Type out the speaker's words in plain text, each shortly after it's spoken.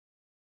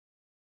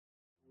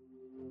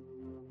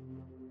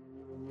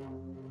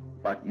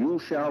But you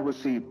shall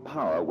receive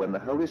power when the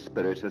Holy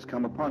Spirit has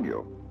come upon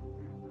you.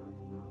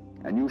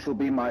 And you shall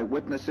be my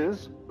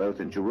witnesses, both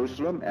in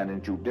Jerusalem and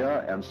in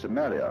Judea and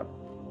Samaria,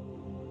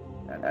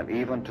 and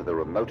even to the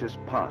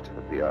remotest part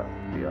of the earth.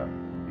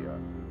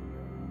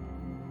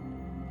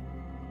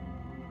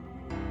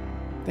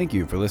 Thank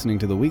you for listening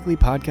to the weekly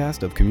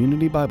podcast of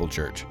Community Bible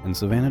Church in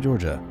Savannah,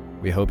 Georgia.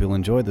 We hope you'll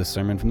enjoy this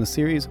sermon from the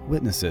series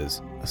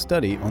Witnesses, a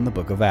study on the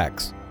book of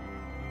Acts.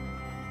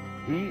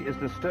 He is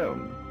the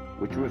stone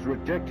which was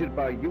rejected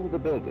by you the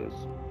builders,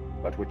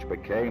 but which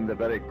became the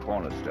very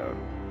cornerstone.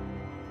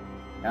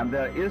 And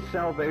there is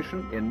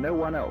salvation in no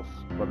one else,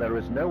 for there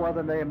is no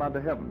other name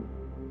under heaven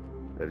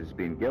that has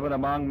been given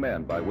among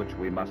men by which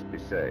we must be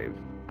saved.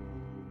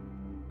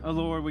 Oh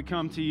Lord, we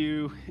come to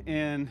you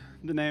in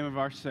the name of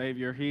our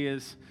Savior. He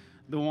is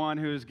the one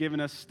who has given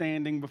us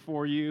standing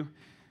before you.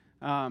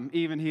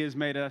 Even He has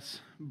made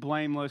us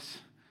blameless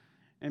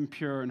and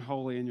pure and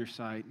holy in your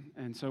sight.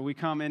 And so we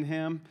come in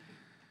Him,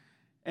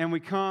 and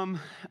we come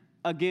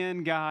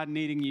again, God,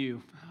 needing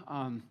you.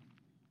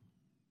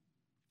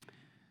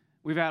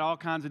 We've had all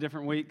kinds of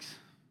different weeks,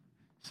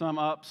 some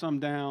up, some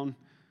down.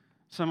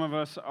 Some of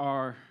us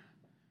are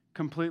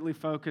completely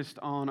focused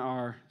on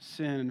our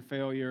sin and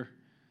failure.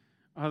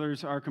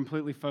 Others are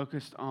completely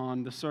focused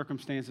on the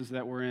circumstances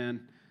that we're in.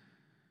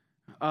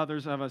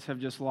 Others of us have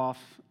just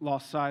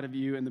lost sight of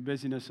you in the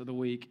busyness of the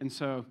week. And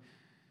so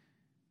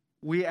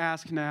we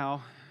ask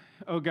now,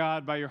 oh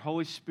God, by your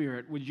Holy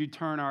Spirit, would you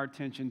turn our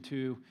attention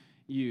to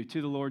you, to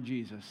the Lord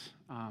Jesus?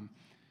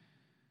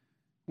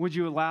 Would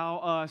you allow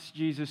us,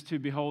 Jesus, to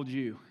behold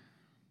you?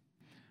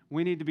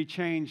 We need to be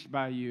changed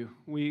by you.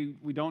 We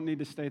don't need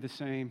to stay the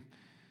same.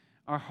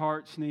 Our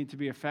hearts need to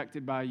be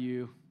affected by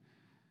you.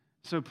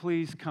 So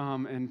please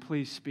come and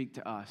please speak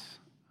to us.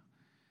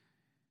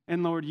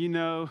 And Lord, you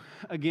know,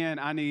 again,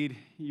 I need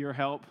your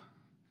help.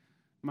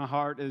 My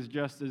heart is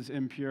just as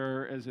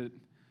impure as it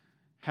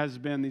has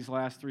been these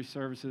last three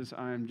services.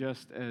 I am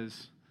just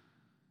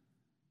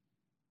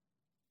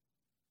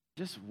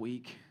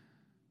weak,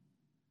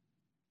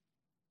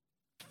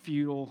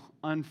 futile,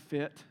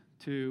 unfit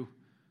to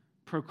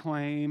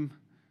proclaim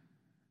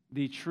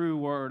the true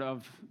word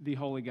of the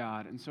Holy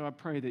God. And so I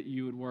pray that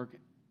you would work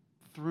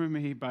through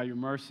me by your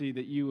mercy,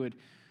 that you would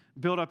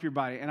build up your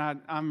body. And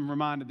I'm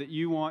reminded that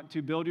you want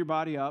to build your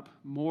body up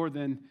more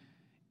than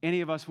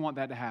any of us want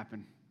that to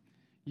happen.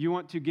 You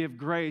want to give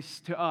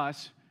grace to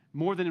us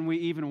more than we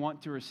even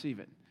want to receive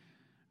it.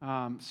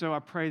 So I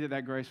pray that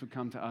that grace would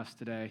come to us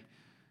today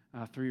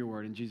through your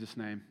word. In Jesus'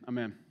 name,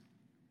 amen.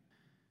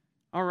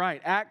 All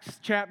right, Acts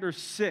chapter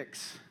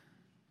 6.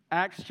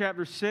 Acts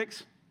chapter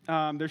 6.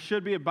 There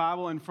should be a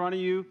Bible in front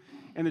of you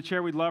in the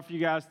chair. We'd love for you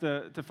guys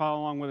to follow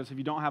along with us if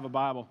you don't have a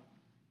Bible.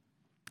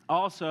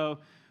 Also,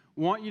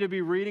 want you to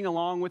be reading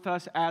along with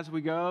us as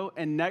we go.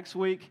 And next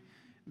week,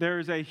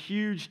 there's a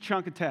huge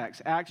chunk of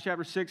text. Acts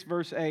chapter 6,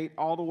 verse 8,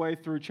 all the way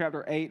through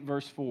chapter 8,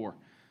 verse 4.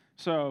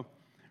 So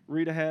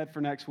read ahead for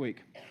next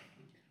week.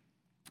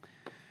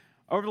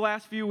 Over the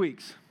last few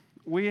weeks,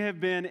 we have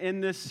been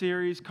in this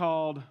series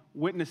called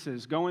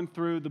Witnesses, going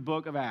through the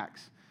book of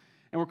Acts.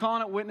 And we're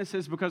calling it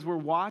Witnesses because we're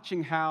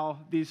watching how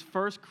these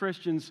first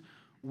Christians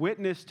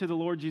witnessed to the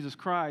Lord Jesus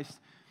Christ,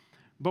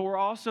 but we're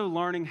also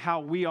learning how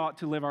we ought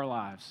to live our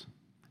lives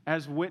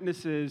as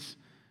witnesses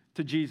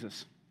to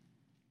Jesus.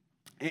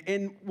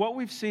 And what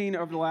we've seen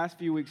over the last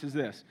few weeks is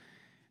this.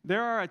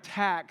 There are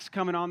attacks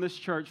coming on this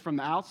church from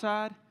the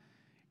outside,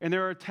 and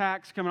there are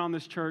attacks coming on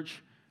this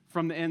church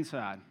from the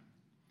inside.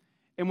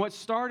 And what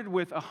started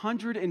with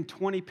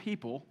 120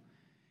 people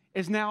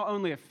is now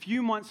only a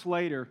few months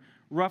later,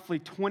 roughly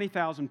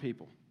 20,000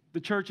 people.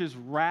 The church is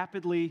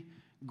rapidly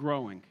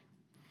growing.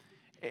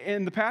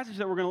 In the passage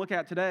that we're going to look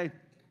at today,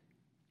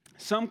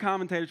 some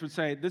commentators would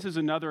say this is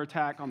another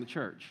attack on the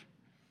church.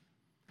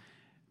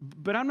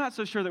 But I'm not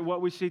so sure that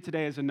what we see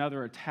today is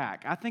another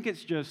attack. I think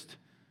it's just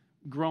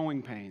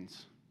growing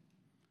pains,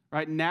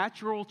 right?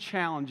 Natural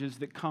challenges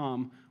that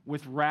come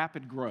with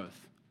rapid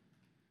growth.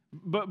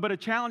 But a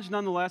challenge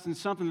nonetheless, and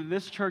something that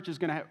this church is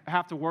going to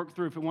have to work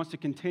through if it wants to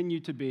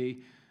continue to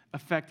be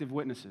effective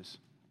witnesses.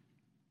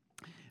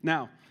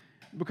 Now,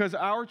 because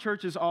our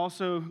church is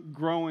also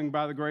growing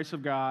by the grace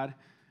of God,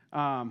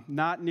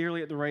 not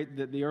nearly at the rate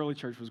that the early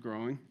church was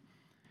growing,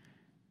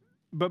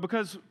 but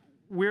because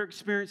we're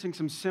experiencing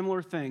some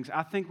similar things,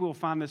 I think we'll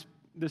find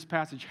this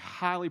passage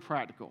highly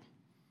practical.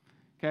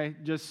 Okay,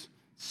 just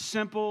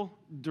simple,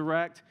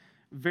 direct,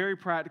 very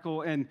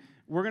practical, and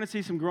we're going to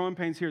see some growing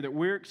pains here that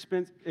we're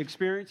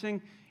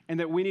experiencing and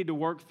that we need to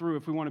work through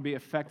if we want to be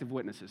effective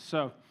witnesses.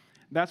 So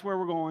that's where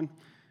we're going.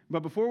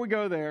 But before we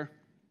go there,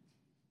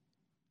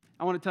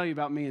 I want to tell you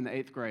about me in the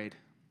 8th grade.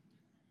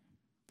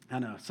 I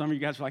know, some of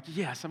you guys are like,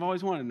 yes, I've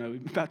always wanted to know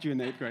about you in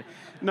the 8th grade.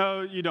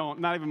 No, you don't.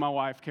 Not even my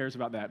wife cares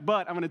about that.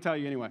 But I'm going to tell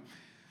you anyway.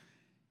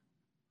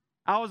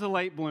 I was a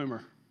late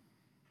bloomer.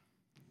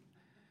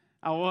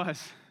 I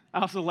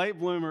was a late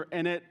bloomer,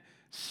 and it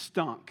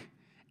stunk.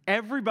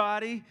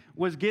 Everybody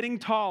was getting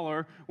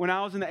taller when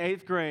I was in the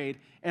 8th grade,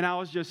 and I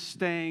was just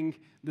staying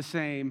the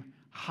same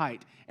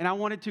height. And I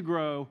wanted to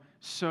grow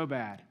so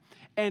bad.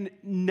 And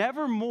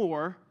never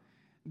more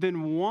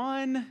than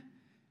one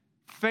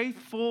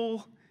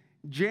faithful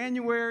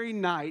January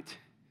night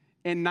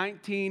in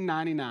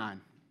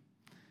 1999.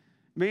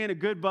 Me and a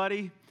good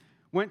buddy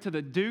went to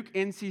the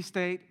Duke-NC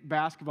State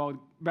basketball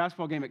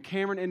game at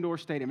Cameron Indoor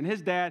Stadium, and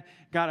his dad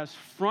got us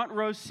front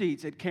row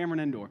seats at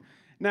Cameron Indoor.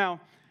 Now,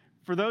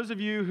 for those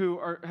of you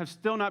who have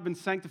still not been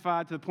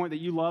sanctified to the point that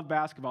you love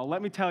basketball,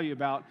 let me tell you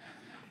about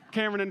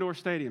Cameron Indoor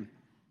Stadium.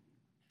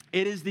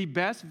 It is the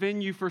best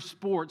venue for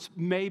sports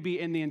maybe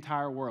in the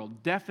entire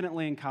world,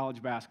 definitely in college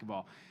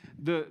basketball.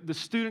 The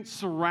students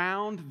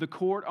surround the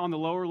court on the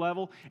lower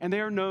level, and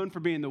they are known for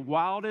being the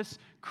wildest,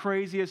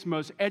 craziest,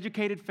 most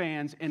educated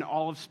fans in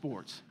all of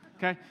sports,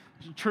 okay?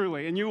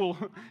 Truly, and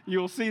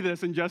you'll see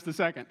this in just a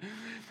second.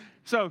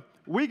 So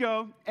we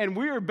go, and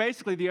we are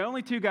basically the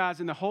only two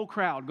guys in the whole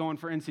crowd going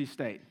for NC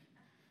State.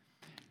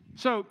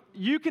 So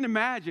you can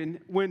imagine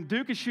when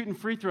Duke is shooting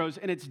free throws,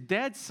 and it's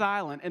dead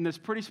silent in this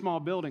pretty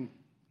small building,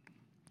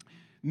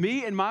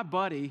 me and my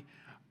buddy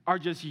are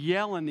just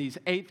yelling these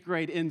 8th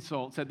grade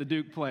insults at the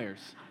Duke players.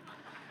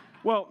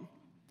 Well,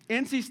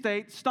 NC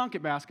State stunk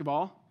at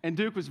basketball, and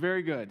Duke was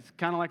very good,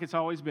 kind of like it's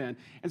always been.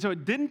 And so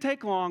it didn't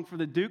take long for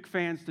the Duke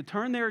fans to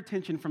turn their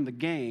attention from the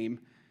game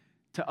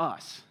to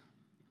us.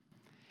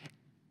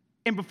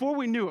 And before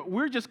we knew it,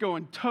 we're just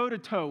going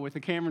toe-to-toe with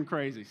the Cameron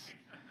Crazies.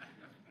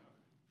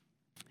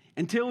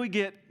 Until we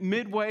get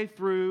midway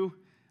through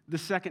the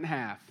second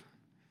half,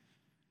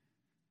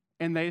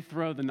 and they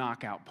throw the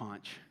knockout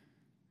punch.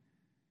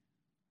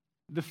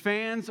 The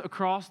fans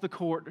across the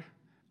court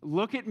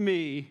look at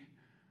me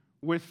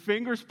with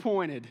fingers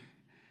pointed,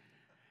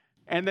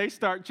 and they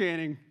start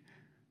chanting,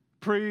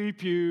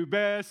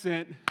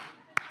 "Prepubescent."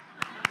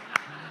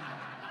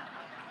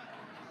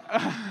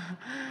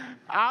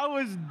 I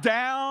was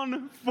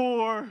down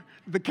for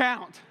the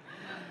count.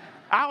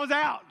 I was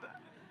out,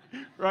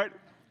 right?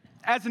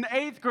 As an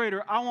 8th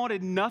grader, I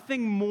wanted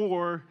nothing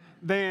more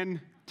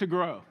than to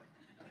grow.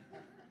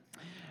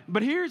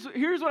 But here's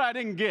what I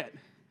didn't get.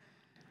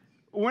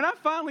 When I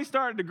finally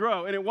started to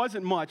grow, and it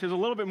wasn't much, it was a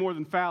little bit more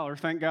than Fowler,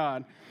 thank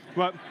God.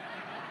 But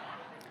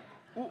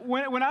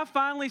when I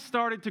finally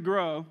started to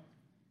grow,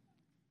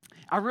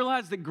 I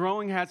realized that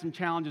growing had some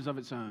challenges of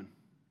its own.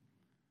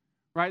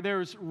 Right?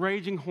 There's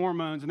raging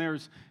hormones, and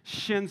there's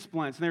shin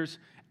splints, and there's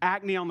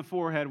acne on the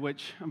forehead,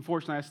 which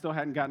unfortunately I still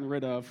hadn't gotten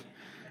rid of.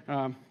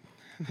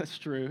 That's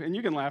true. And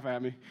you can laugh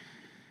at me.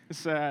 It's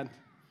sad.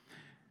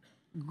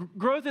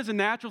 Growth is a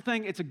natural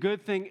thing. It's a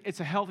good thing. It's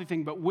a healthy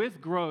thing. But with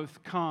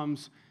growth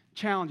comes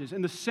challenges.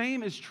 And the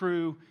same is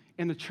true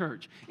in the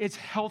church. It's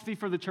healthy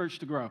for the church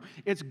to grow.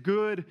 It's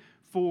good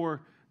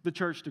for the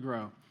church to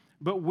grow.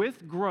 But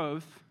with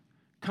growth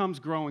comes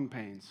growing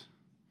pains.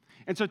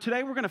 And so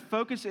today we're going to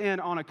focus in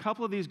on a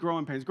couple of these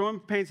growing pains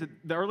that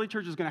the early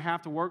church is going to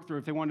have to work through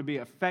if they want to be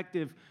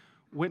effective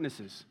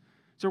witnesses.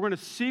 So we're going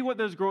to see what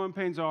those growing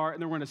pains are, and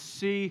then we're going to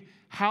see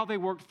how they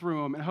work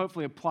through them and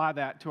hopefully apply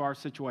that to our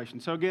situation.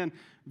 So again,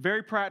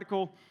 very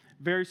practical,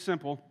 very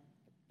simple.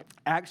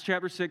 Acts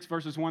chapter 6,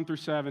 verses 1 through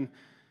 7.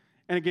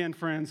 And again,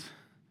 friends,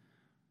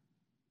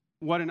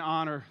 what an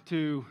honor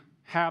to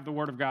have the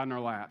Word of God in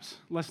our laps.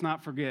 Let's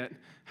not forget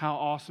how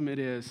awesome it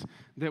is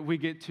that we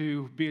get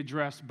to be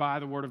addressed by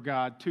the Word of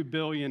God. 2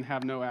 billion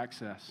have no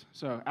access.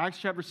 So Acts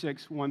chapter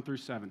 6, 1 through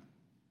 7.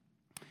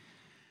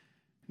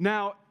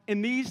 Now,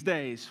 in these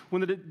days,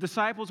 when the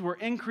disciples were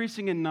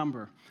increasing in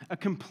number, a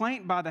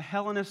complaint by the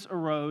Hellenists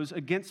arose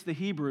against the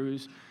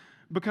Hebrews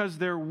because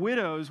their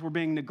widows were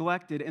being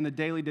neglected in the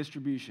daily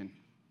distribution.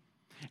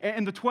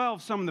 And the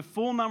 12 summoned the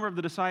full number of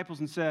the disciples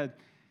and said,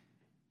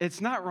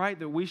 "It's not right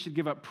that we should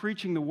give up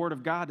preaching the word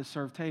of God to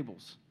serve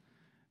tables.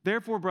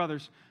 Therefore,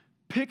 brothers,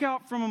 pick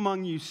out from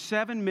among you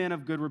 7 men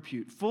of good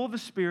repute, full of the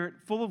Spirit,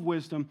 full of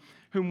wisdom,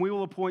 whom we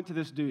will appoint to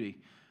this duty.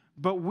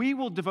 But we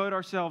will devote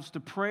ourselves to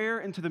prayer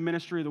and to the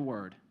ministry of the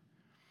word."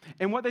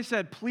 And what they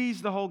said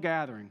pleased the whole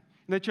gathering.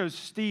 And they chose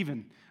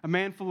Stephen, a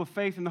man full of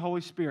faith in the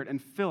Holy Spirit,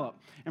 and Philip,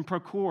 and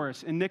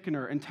Prochorus, and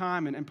Nicanor, and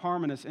Timon, and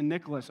Parmenas, and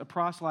Nicholas, a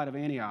proselyte of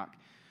Antioch.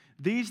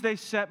 These they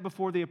set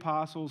before the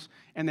apostles,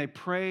 and they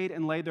prayed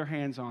and laid their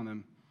hands on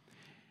them.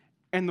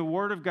 And the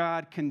word of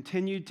God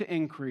continued to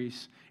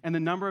increase, and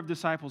the number of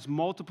disciples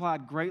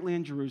multiplied greatly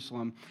in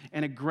Jerusalem,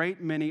 and a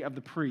great many of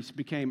the priests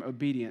became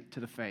obedient to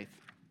the faith.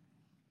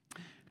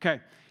 Okay,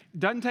 it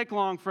doesn't take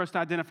long for us to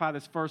identify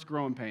this first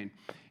growing pain.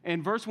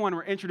 In verse 1,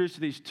 we're introduced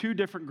to these 2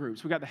 different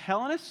groups. We've got the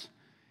Hellenists,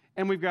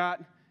 and we've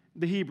got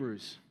the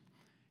Hebrews.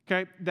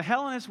 Okay, the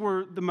Hellenists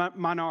were the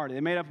minority.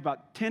 They made up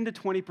about 10 to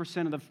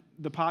 20% of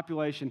the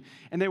population,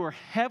 and they were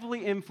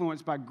heavily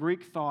influenced by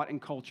Greek thought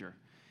and culture.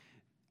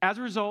 As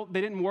a result, they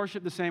didn't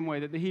worship the same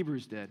way that the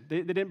Hebrews did.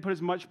 They didn't put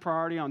as much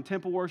priority on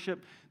temple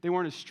worship. They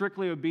weren't as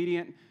strictly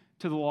obedient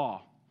to the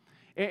law.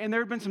 And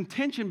there had been some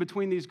tension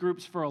between these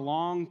groups for a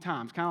long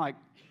time. It's kind of like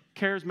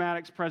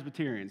Charismatics,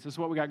 Presbyterians. This is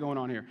what we got going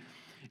on here.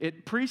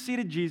 It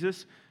preceded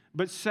Jesus,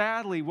 but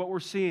sadly, what we're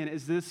seeing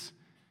is this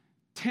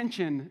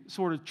tension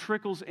sort of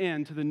trickles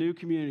into the new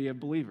community of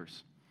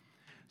believers.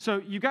 So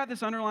you got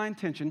this underlying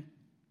tension,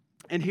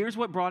 and here's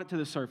what brought it to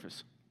the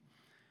surface.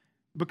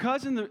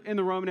 Because in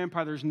the Roman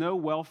Empire there's no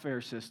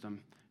welfare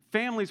system,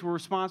 families were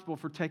responsible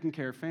for taking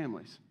care of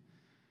families.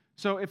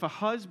 So if a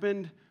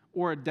husband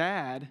or a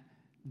dad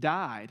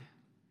died,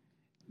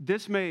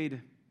 this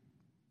made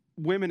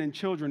women and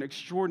children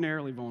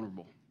extraordinarily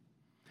vulnerable.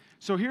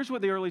 So here's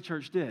what the early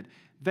church did.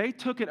 They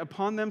took it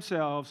upon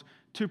themselves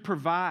to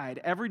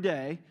provide every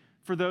day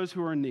for those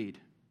who are in need.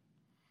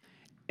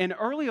 And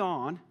early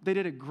on, they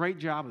did a great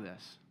job of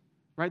this,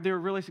 right? They were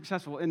really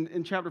successful.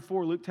 In chapter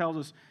 4, Luke tells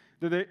us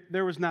that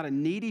there was not a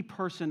needy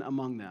person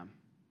among them.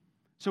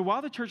 So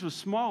while the church was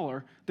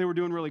smaller, they were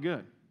doing really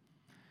good.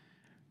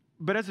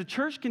 But as the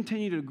church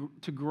continued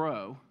to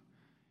grow,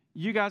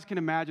 you guys can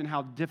imagine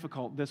how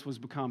difficult this was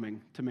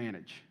becoming to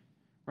manage,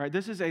 right?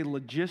 This is a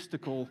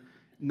logistical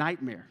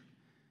nightmare.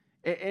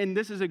 And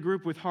this is a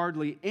group with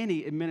hardly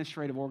any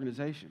administrative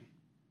organization.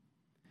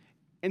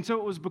 And so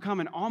it was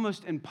becoming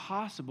almost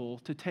impossible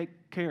to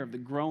take care of the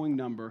growing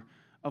number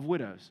of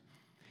widows.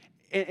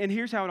 And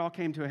here's how it all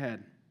came to a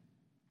head.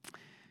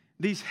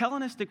 These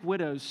Hellenistic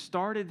widows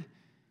started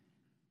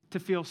to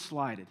feel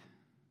slighted.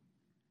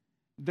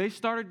 They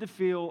started to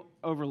feel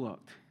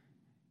overlooked.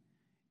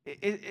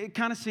 It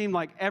kind of seemed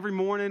like every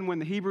morning when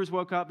the Hebrews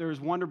woke up, there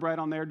was Wonder Bread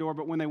on their door,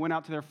 but when they went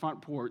out to their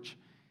front porch,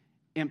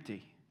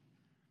 empty.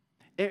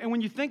 And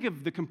when you think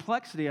of the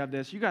complexity of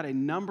this, you got a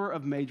number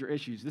of major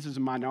issues. This is a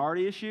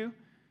minority issue.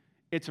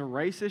 It's a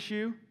race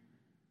issue.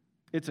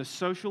 It's a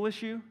social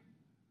issue.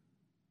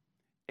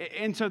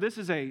 And so this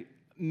is a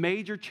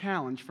major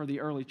challenge for the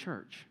early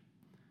church.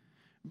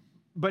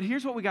 But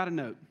here's what we got to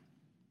note.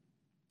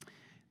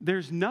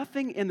 There's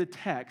nothing in the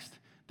text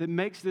that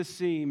makes this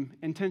seem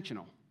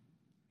intentional.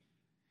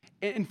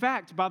 In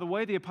fact, by the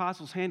way the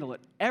apostles handle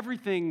it,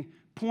 everything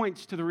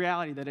points to the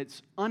reality that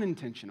it's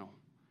unintentional.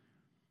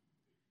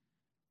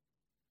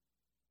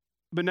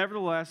 But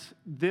nevertheless,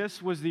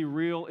 this was the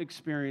real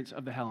experience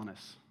of the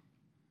Hellenists.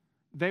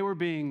 They were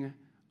being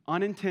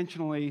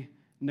unintentionally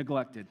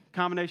neglected.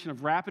 Combination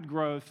of rapid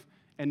growth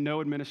and no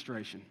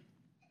administration.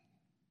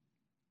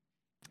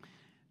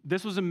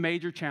 This was a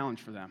major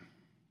challenge for them.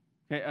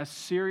 Okay, a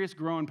serious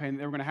growing pain that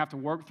they were going to have to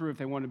work through if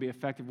they wanted to be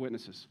effective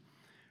witnesses.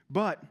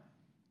 But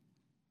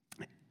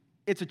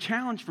it's a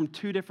challenge from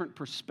two different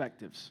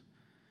perspectives.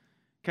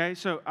 Okay,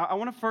 so I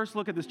want to first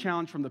look at this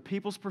challenge from the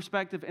people's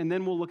perspective, and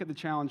then we'll look at the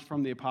challenge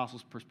from the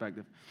apostles'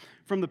 perspective.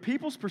 From the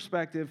people's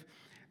perspective,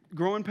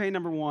 growing pain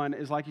number one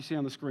is, like you see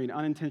on the screen,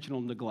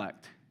 unintentional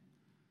neglect.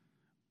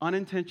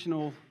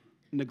 Unintentional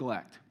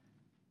neglect.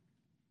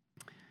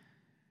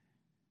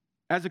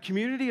 As a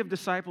community of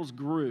disciples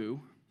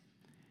grew,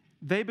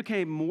 they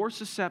became more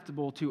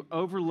susceptible to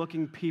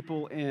overlooking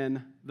people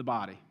in the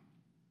body.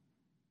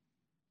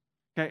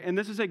 Okay, and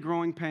this is a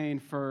growing pain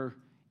for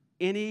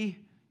any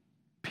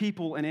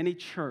people in any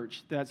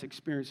church that's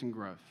experiencing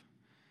growth.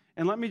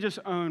 And let me just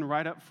own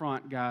right up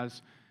front,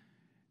 guys,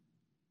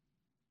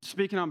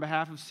 speaking on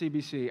behalf of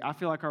CBC, I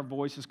feel like our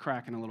voice is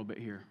cracking a little bit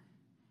here.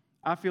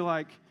 I feel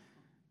like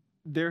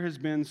there has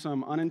been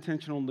some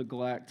unintentional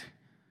neglect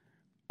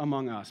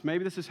among us.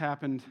 Maybe this has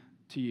happened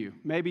to you.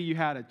 Maybe you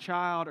had a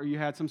child or you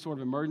had some sort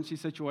of emergency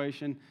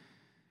situation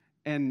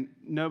and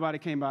nobody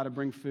came by to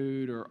bring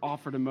food or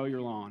offer to mow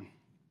your lawn.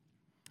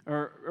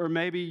 Or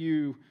maybe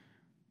you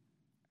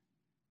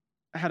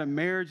had a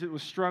marriage that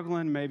was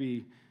struggling.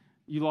 Maybe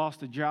you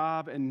lost a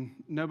job and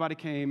nobody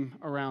came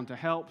around to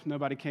help.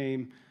 Nobody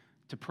came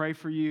to pray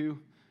for you.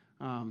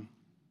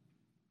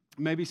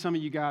 Maybe some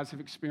of you guys have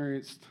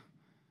experienced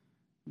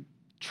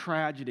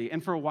tragedy.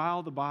 And for a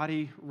while, the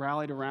body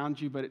rallied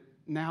around you, but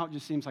now it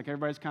just seems like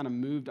everybody's kind of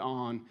moved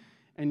on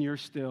and you're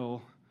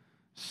still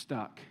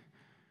stuck.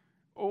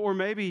 Or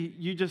maybe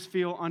you just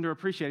feel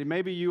underappreciated.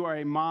 Maybe you are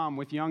a mom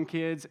with young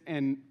kids,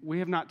 and we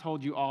have not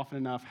told you often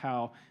enough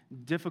how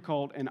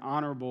difficult and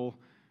honorable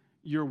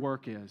your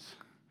work is.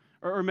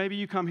 Or maybe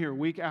you come here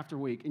week after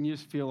week, and you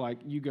just feel like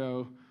you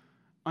go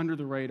under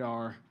the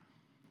radar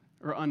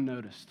or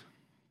unnoticed.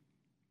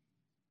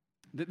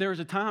 There was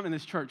a time in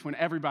this church when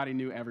everybody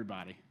knew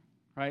everybody,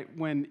 right?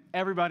 When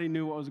everybody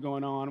knew what was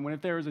going on, when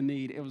if there was a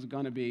need, it was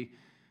going to be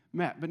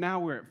met. But now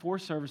we're at 4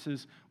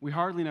 services. We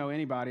hardly know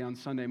anybody on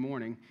Sunday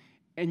morning.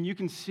 And you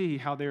can see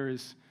how there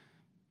is,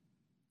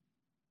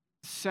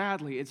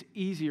 sadly, it's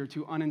easier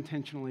to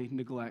unintentionally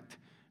neglect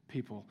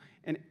people.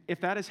 And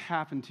if that has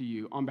happened to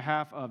you, on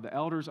behalf of the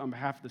elders, on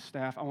behalf of the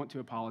staff, I want to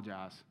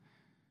apologize.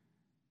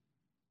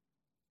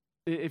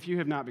 If you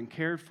have not been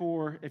cared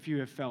for, if you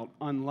have felt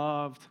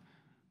unloved,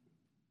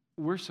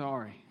 we're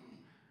sorry.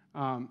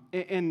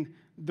 And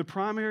the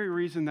primary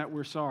reason that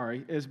we're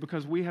sorry is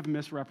because we have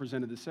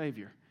misrepresented the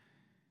Savior.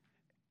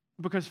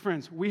 Because,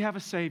 friends, we have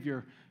a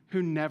Savior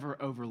who never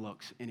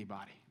overlooks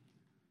anybody.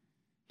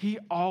 He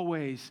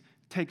always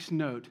takes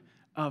note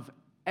of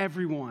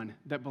everyone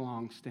that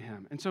belongs to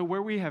him. And so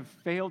where we have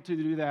failed to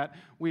do that,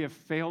 we have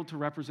failed to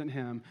represent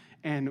him,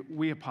 and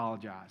we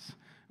apologize.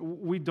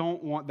 We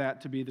don't want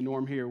that to be the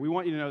norm here. We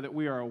want you to know that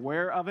we are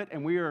aware of it,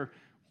 and we are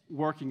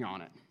working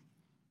on it.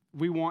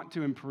 We want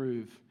to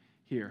improve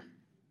here.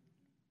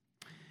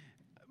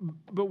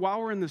 But while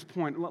we're in this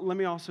point, let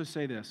me also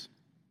say this.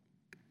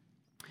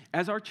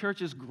 As our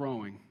church is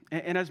growing,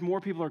 and as more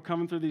people are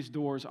coming through these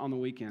doors on the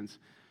weekends,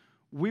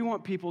 we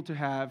want people to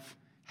have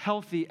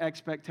healthy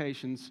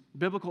expectations,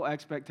 biblical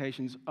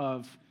expectations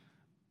of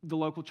the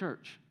local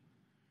church.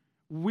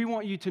 We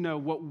want you to know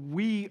what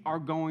we are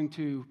going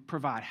to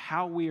provide,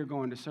 how we are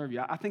going to serve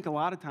you. I think a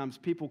lot of times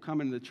people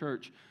come into the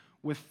church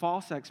with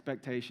false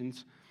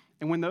expectations,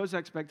 and when those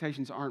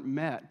expectations aren't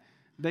met,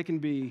 they can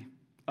be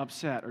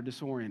upset or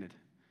disoriented.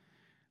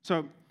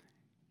 So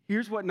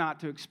here's what not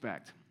to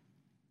expect.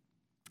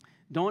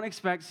 Don't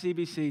expect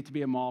CBC to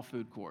be a mall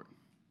food court.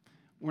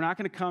 We're not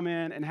going to come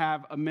in and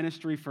have a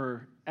ministry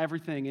for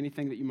everything,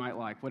 anything that you might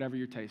like, whatever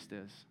your taste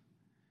is.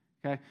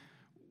 Okay?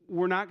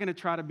 We're not going to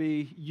try to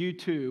be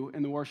U2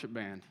 in the worship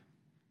band.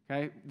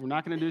 Okay? We're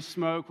not going to do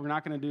smoke. We're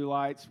not going to do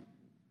lights.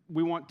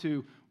 We want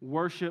to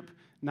worship,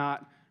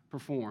 not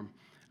perform.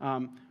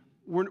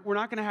 We're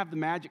not going to have the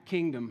magic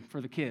kingdom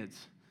for the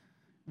kids.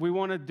 We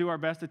want to do our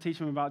best to teach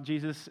them about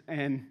Jesus,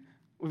 and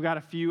we've got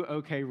a few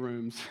okay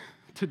rooms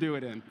to do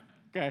it in.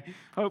 Okay?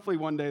 Hopefully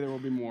one day there will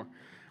be more.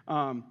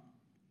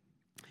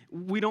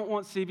 We don't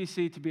want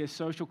CBC to be a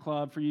social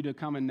club for you to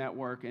come and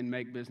network and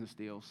make business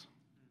deals.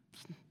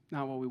 It's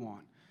not what we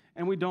want.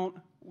 And we don't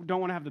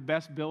want to have the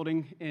best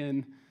building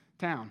in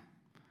town.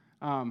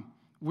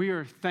 We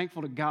are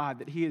thankful to God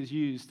that He has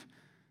used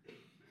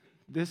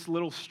this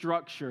little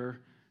structure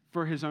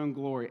for His own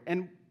glory.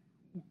 And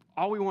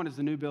all we want is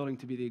the new building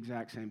to be the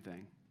exact same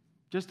thing.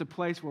 Just a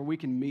place where we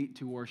can meet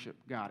to worship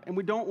God. And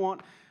we don't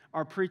want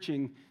our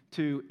preaching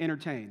to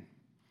entertain.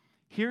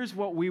 Here's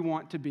what we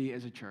want to be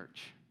as a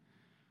church.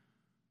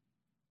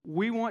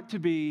 We want to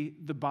be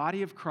the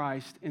body of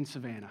Christ in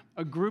Savannah,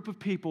 a group of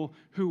people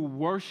who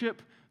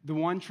worship the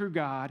one true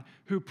God,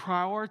 who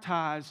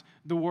prioritize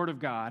the Word of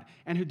God,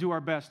 and who do our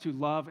best to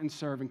love and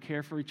serve and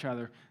care for each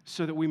other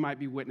so that we might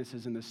be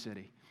witnesses in this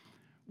city.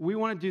 We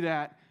want to do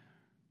that.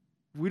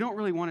 We don't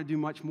really want to do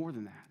much more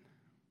than that.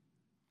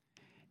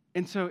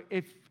 And so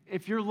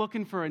if you're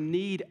looking for a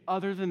need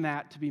other than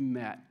that to be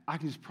met, I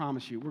can just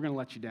promise you, we're going to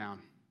let you down.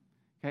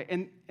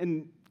 Okay?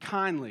 And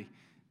kindly,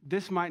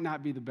 this might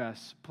not be the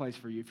best place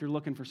for you if you're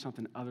looking for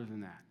something other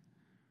than that.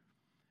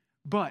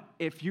 But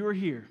if you're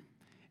here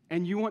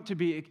and you want to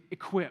be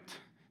equipped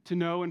to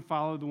know and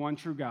follow the one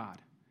true God,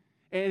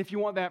 and if you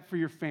want that for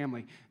your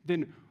family,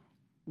 then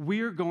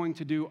we're going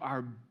to do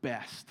our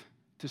best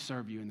to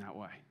serve you in that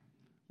way.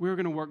 We're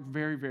going to work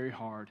very, very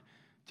hard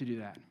to do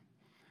that.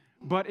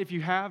 But if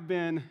you have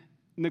been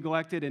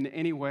neglected in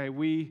any way,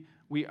 we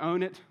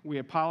own it, we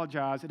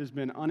apologize, it has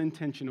been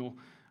unintentional,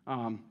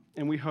 and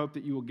we hope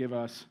that you will give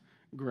us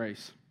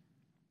grace.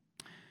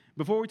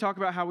 Before we talk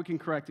about how we can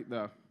correct it,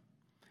 though,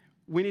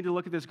 we need to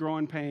look at this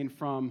growing pain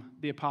from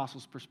the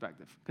apostles'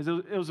 perspective, because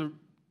it was a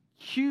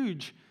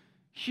huge,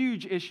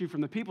 huge issue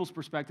from the people's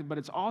perspective, but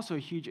it's also a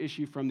huge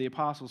issue from the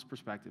apostles'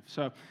 perspective.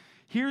 So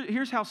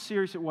here's how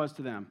serious it was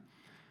to them.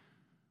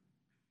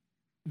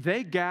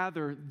 They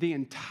gather the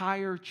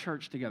entire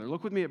church together.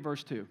 Look with me at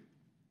verse 2.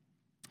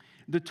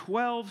 The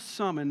 12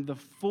 summoned the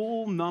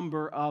full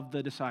number of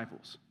the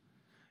disciples.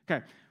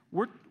 Okay,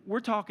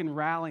 we're talking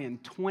rallying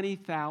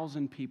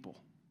 20,000 people.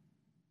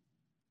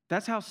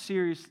 That's how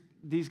serious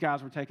these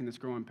guys were taking this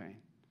growing pain.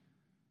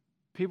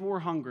 People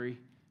were hungry.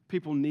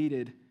 People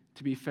needed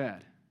to be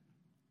fed.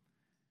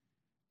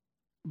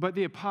 But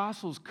the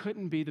apostles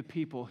couldn't be the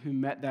people who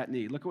met that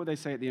need. Look at what they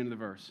say at the end of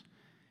the verse.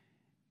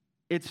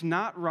 It's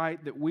not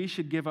right that we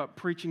should give up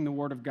preaching the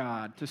word of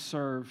God to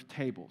serve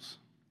tables.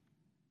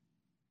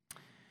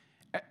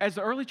 As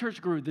the early church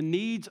grew, the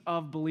needs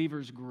of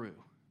believers grew.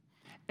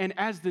 And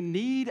as the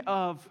need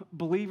of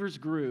believers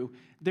grew,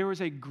 there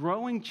was a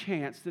growing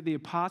chance that the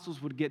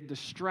apostles would get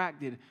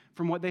distracted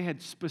from what they had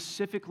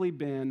specifically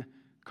been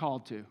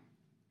called to.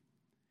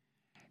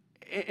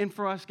 And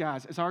for us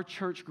guys, as our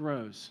church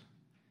grows,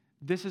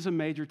 this is a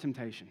major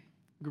temptation.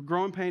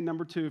 Growing pain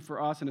number 2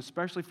 for us, and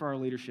especially for our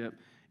leadership,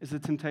 is the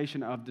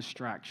temptation of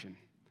distraction.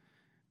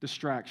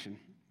 Distraction.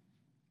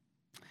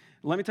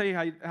 Let me tell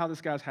you how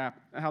this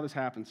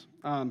happens.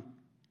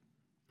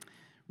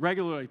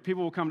 Regularly,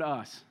 people will come to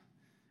us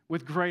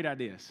with great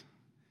ideas.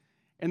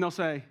 And they'll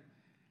say,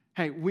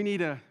 hey, we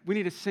need a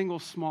single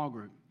small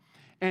group.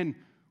 And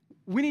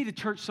we need a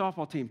church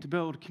softball team to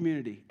build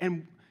community.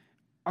 And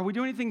are we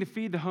doing anything to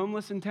feed the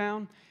homeless in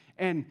town?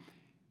 And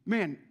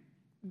man,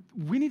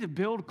 we need to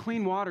build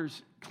clean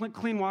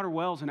water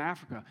wells in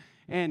Africa.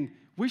 And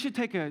we should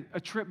take a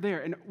trip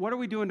there. And what are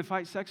we doing to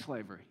fight sex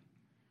slavery?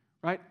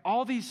 Right?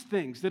 All these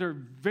things that are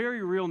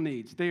very real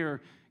needs. They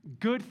are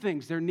good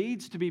things. There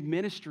needs to be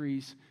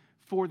ministries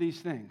for these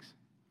things.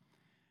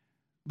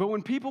 But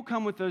when people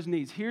come with those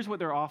needs, here's what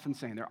they're often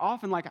saying. They're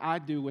often like I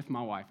do with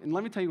my wife. And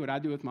let me tell you what I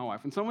do with my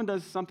wife. When someone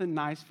does something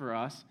nice for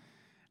us,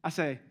 I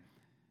say,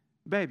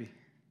 baby,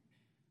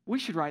 we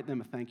should write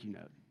them a thank you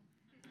note.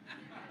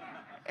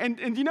 And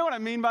do you know what I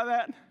mean by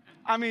that?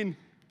 I mean,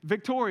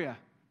 Victoria,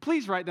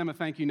 please write them a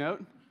thank you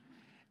note.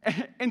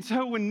 And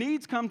so when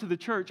needs come to the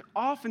church,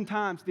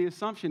 oftentimes the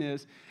assumption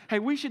is, hey,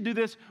 we should do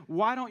this.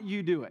 Why don't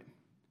you do it?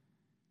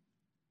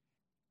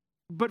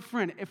 But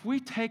friend, if we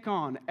take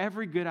on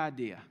every good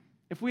idea,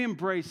 if we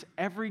embrace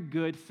every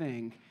good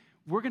thing,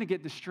 we're going to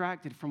get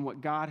distracted from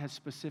what God has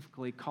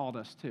specifically called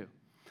us to.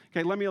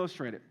 Okay, let me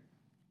illustrate it.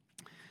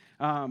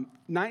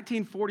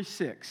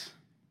 1946,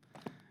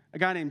 a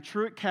guy named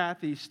Truett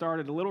Cathy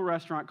started a little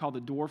restaurant called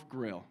the Dwarf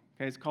Grill.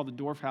 Okay, it's called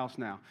the Dwarf House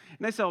now. And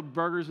they sell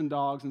burgers and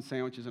dogs and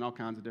sandwiches and all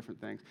kinds of different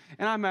things.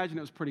 And I imagine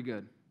it was pretty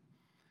good.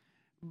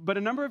 But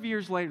a number of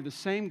years later, the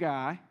same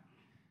guy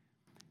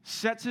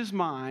sets his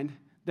mind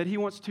that he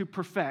wants to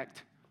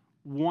perfect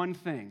one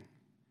thing.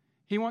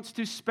 He wants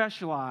to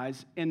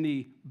specialize in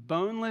the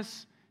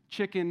boneless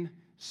chicken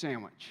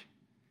sandwich.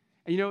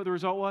 And you know what the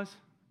result was?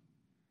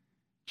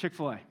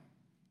 Chick-fil-A.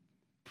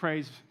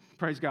 Praise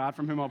God,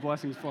 from whom all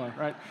blessings flow,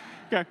 right?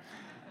 Okay.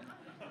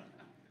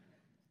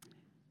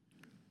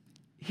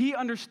 He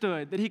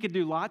understood that he could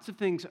do lots of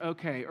things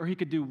okay, or he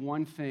could do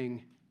one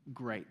thing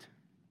great.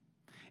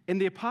 And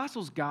the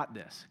apostles got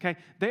this, okay?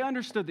 They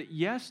understood that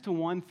yes to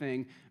one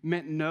thing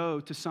meant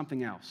no to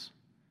something else.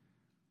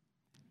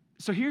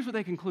 So here's what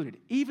they concluded.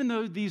 Even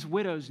though these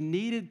widows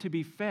needed to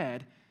be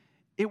fed,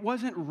 it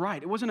wasn't right.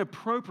 It wasn't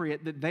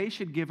appropriate that they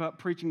should give up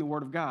preaching the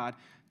word of God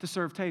to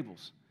serve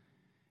tables.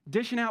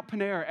 Dishing out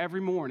Panera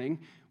every morning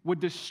would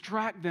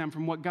distract them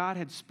from what God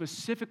had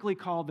specifically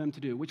called them to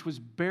do, which was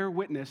bear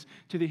witness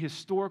to the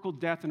historical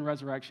death and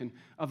resurrection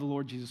of the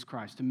Lord Jesus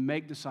Christ, to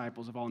make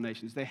disciples of all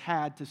nations. They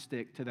had to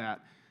stick to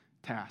that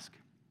task.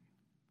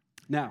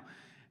 Now,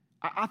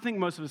 I think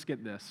most of us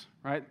get this,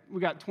 right?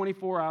 We got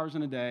 24 hours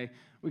in a day.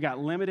 We got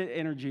limited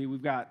energy.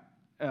 We've got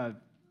a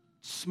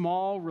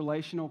small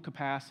relational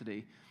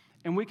capacity.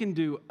 And we can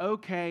do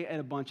okay at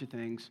a bunch of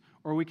things,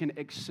 or we can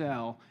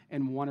excel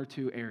in one or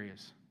two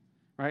areas,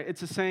 right? It's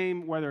the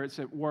same whether it's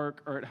at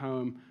work or at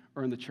home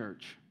or in the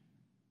church.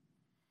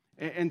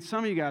 And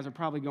some of you guys are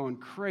probably going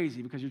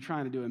crazy because you're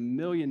trying to do a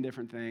million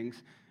different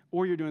things,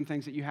 or you're doing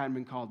things that you hadn't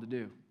been called to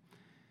do.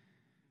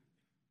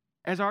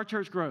 As our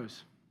church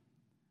grows,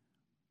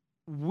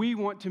 we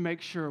want to make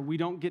sure we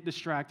don't get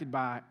distracted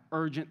by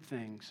urgent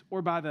things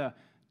or by the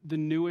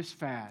newest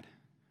fad.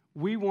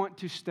 We want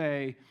to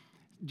stay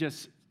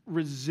just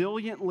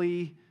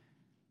resiliently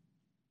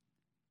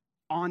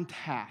on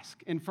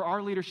task. And for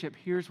our leadership,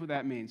 here's what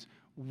that means.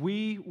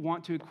 We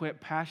want to equip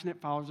passionate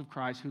followers of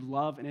Christ who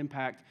love and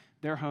impact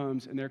their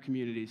homes and their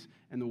communities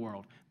and the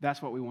world.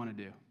 That's what we want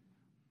to do,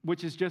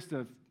 which is just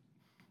a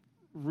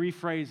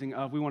rephrasing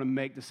of we want to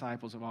make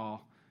disciples of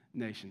all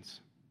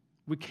nations.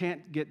 We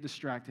can't get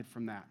distracted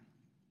from that.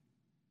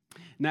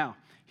 Now,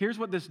 here's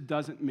what this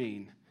doesn't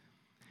mean.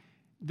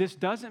 This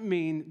doesn't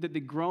mean that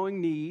the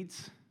growing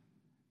needs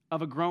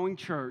of a growing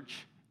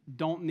church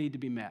don't need to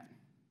be met.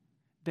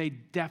 They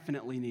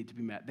definitely need to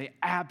be met. They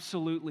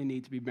absolutely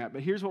need to be met.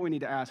 But here's what we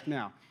need to ask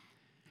now.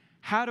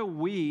 How do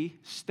we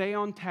stay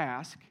on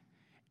task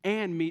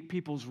and meet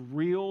people's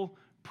real,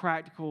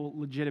 practical,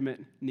 legitimate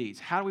needs?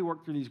 How do we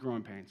work through these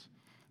growing pains?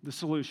 The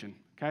solution,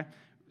 okay?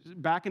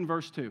 Back in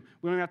verse 2.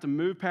 We don't have to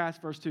move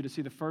past verse 2 to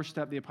see the first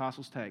step the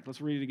apostles take. Let's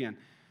read it again.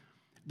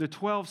 The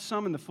 12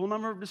 summoned the full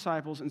number of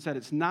disciples and said,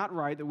 it's not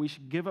right that we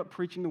should give up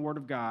preaching the word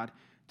of God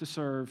to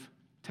serve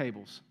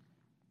tables.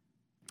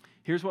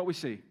 Here's what we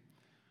see.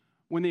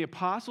 When the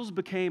apostles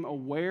became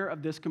aware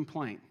of this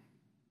complaint,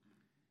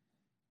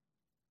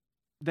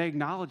 they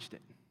acknowledged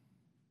it.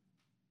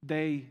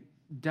 They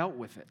dealt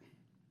with it.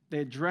 They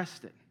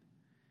addressed it.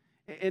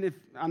 And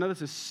I know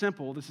this is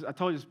simple. I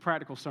told you this is a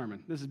practical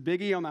sermon. This is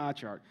big E on the eye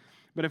chart.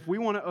 But if we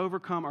want to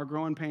overcome our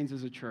growing pains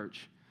as a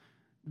church,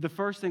 the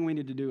first thing we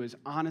need to do is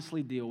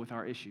honestly deal with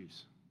our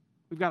issues.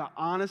 We've got to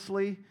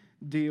honestly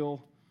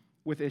deal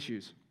with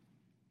issues.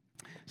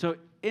 So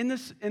in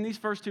these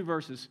first two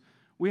verses,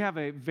 we have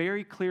a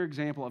very clear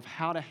example of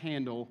how to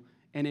handle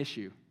an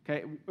issue.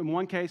 Okay? In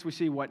one case, we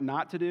see what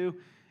not to do.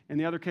 In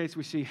the other case,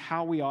 we see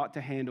how we ought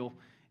to handle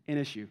an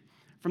issue.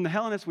 From the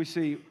Hellenists, we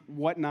see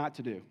what not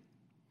to do.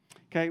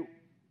 Okay,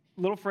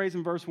 little phrase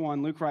in verse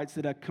 1, Luke writes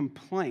that a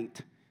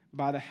complaint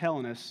by the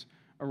Hellenists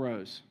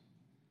arose.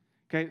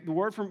 Okay, the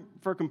word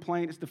for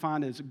complaint is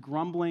defined as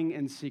grumbling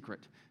in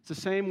secret. It's the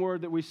same word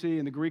that we see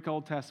in the Greek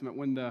Old Testament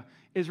when the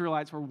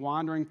Israelites were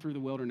wandering through the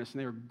wilderness and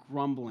they were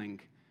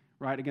grumbling,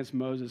 right, against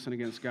Moses and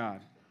against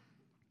God.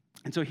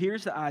 And so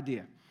here's the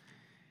idea.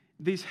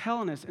 These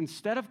Hellenists,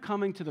 instead of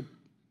coming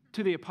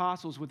to the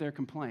apostles with their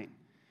complaint,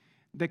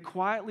 they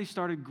quietly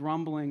started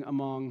grumbling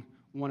among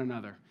one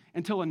another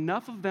until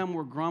enough of them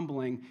were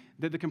grumbling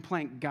that the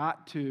complaint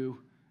got to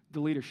the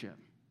leadership.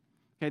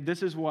 Okay,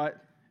 this is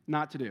what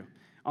not to do.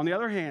 On the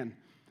other hand,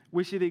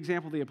 we see the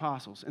example of the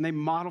apostles, and they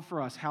model for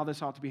us how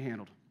this ought to be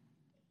handled.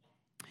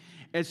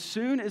 As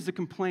soon as the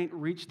complaint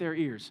reached their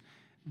ears,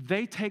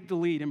 they take the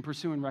lead in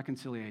pursuing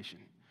reconciliation.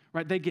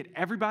 Right? They get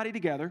everybody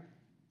together.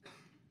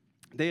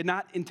 They had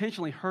not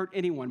intentionally hurt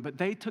anyone, but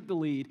they took the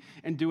lead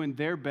in doing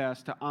their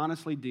best to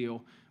honestly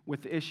deal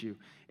with the issue.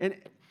 And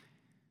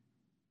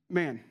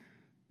man,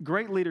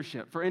 great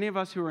leadership. For any of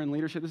us who are in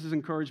leadership, this has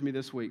encouraged me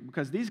this week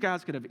because these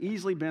guys could have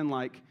easily been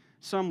like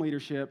some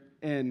leadership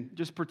and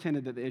just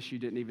pretended that the issue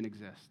didn't even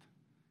exist.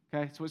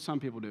 Okay, it's what some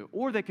people do.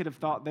 Or they could have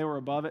thought they were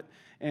above it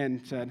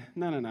and said,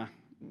 no,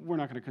 we're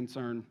not going to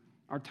concern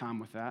our time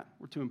with that.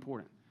 We're too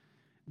important.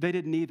 They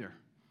did neither.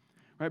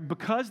 Right?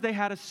 Because they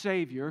had a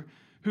Savior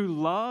who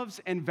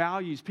loves and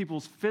values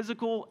people's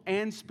physical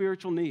and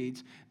spiritual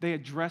needs, they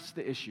addressed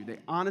the issue. They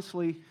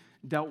honestly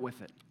dealt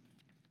with it.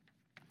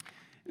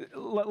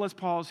 Let's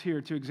pause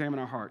here to examine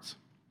our hearts.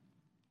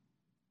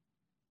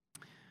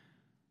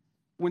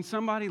 When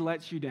somebody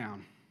lets you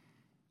down,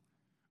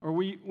 or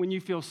when you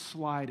feel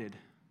slighted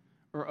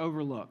or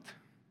overlooked,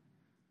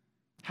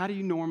 how do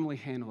you normally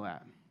handle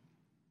that?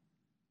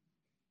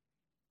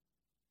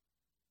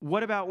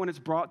 What about when it's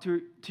brought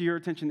to your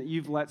attention that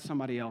you've let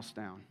somebody else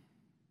down?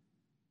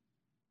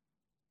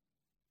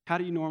 How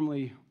do you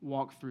normally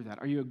walk through that?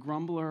 Are you a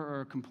grumbler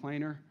or a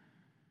complainer?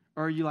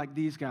 Or are you like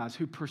these guys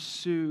who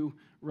pursue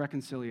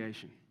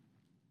reconciliation?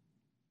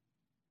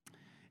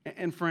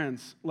 And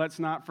friends, let's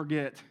not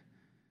forget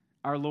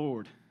our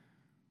Lord,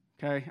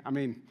 okay? I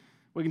mean,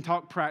 we can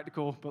talk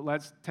practical, but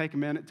let's take a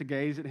minute to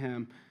gaze at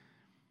him.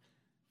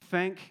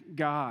 Thank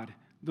God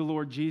the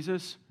Lord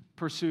Jesus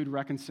pursued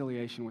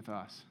reconciliation with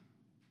us.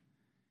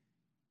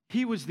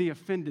 He was the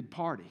offended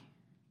party,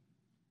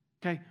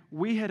 okay?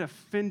 We had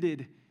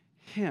offended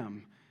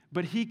him,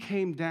 but he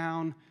came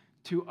down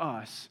to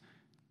us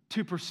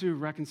to pursue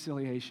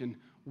reconciliation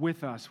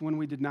with us when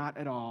we did not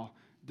at all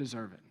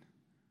deserve it.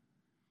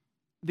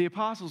 The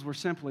apostles were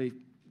simply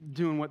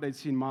doing what they'd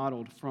seen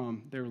modeled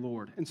from their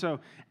Lord. And so,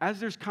 as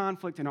there's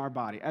conflict in our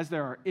body, as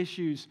there are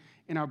issues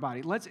in our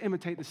body, let's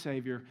imitate the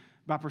Savior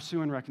by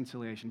pursuing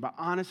reconciliation, by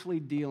honestly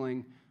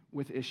dealing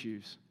with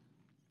issues.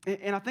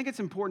 And I think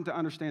it's important to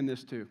understand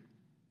this too.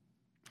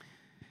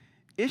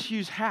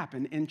 Issues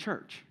happen in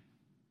church,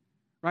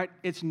 right?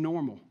 It's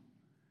normal.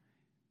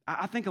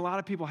 I think a lot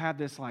of people have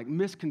this like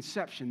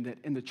misconception that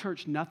in the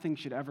church nothing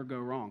should ever go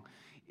wrong.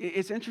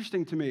 It's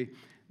interesting to me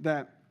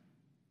that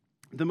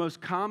the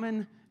most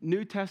common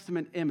New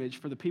Testament image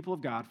for the people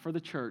of God, for the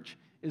church,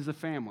 is the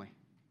family.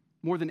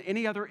 More than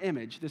any other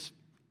image, this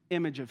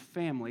image of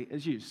family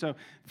is used. So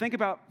think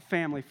about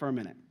family for a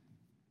minute.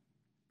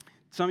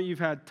 Some of you have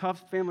had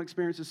tough family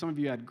experiences. Some of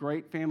you had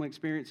great family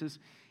experiences.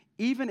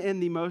 Even in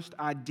the most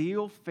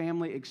ideal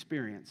family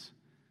experience,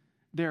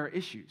 there are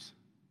issues.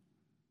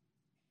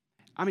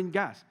 I mean,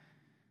 guys,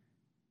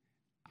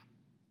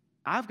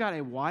 I've got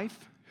a wife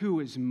who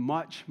is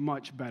much,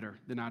 much better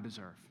than I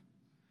deserve.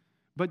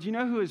 But do you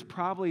know who has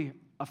probably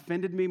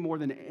offended me more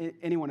than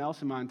anyone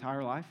else in my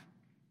entire life?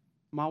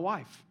 My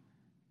wife.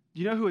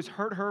 Do you know who has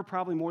hurt her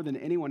probably more than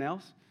anyone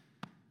else?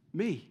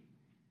 Me.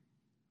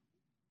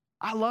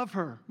 I love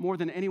her more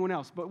than anyone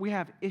else, but we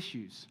have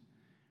issues,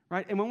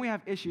 right? And when we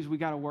have issues, we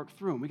got to work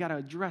through them. We got to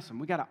address them.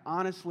 We got to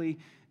honestly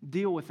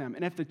deal with them.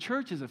 And if the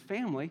church is a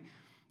family,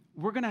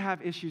 we're going to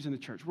have issues in the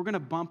church. We're going to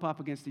bump up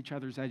against each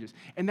other's edges,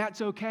 and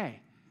that's okay.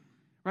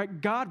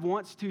 Right? God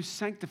wants to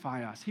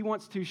sanctify us. He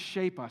wants to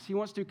shape us. He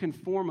wants to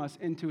conform us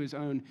into his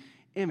own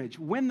image.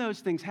 When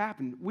those things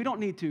happen, we don't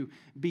need to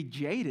be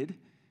jaded.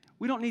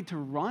 We don't need to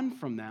run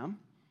from them.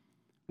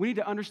 We need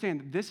to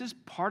understand that this is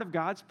part of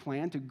God's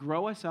plan to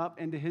grow us up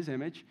into his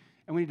image,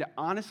 and we need to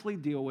honestly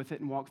deal with it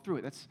and walk through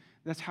it.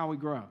 That's how we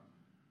grow.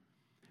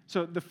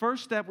 So the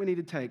first step we need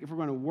to take if we're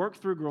going to work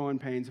through growing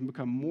pains and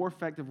become more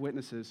effective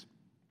witnesses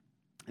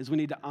is we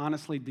need to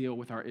honestly deal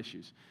with our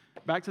issues.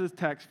 Back to the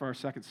text for our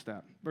second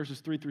step,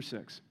 verses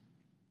 3-6.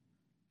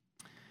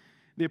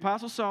 The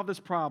apostles solved this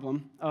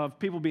problem of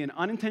people being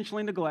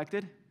unintentionally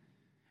neglected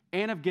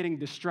and of getting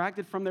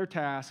distracted from their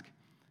task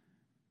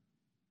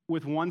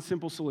with one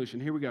simple solution.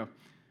 Here we go.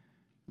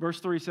 Verse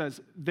 3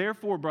 says,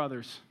 "Therefore,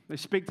 brothers," they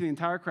speak to the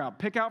entire crowd,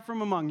 "pick out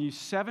from among you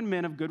 7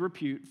 men of good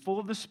repute, full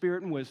of the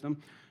Spirit and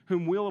wisdom,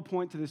 whom we'll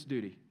appoint to this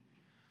duty.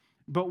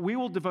 But we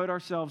will devote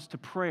ourselves to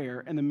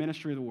prayer and the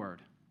ministry of the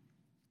word."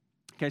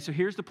 Okay, so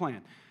here's the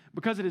plan.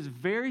 Because it is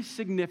very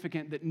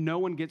significant that no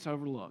one gets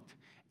overlooked,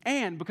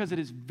 and because it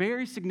is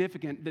very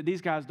significant that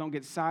these guys don't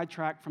get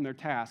sidetracked from their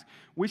task,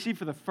 we see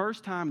for the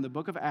first time in the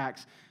book of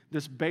Acts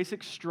this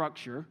basic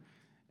structure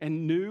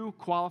and new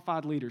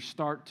qualified leaders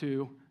start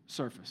to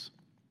surface.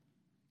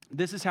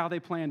 This is how they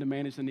plan to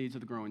manage the needs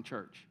of the growing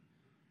church.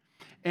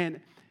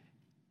 And,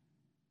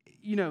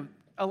 you know,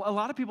 a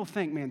lot of people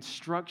think, man,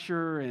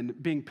 structure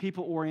and being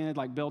people-oriented,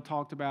 like Bill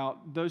talked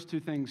about, those two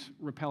things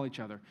repel each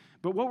other.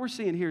 But what we're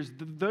seeing here is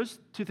those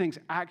two things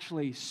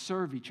actually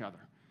serve each other,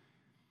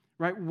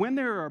 right? When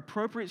there are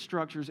appropriate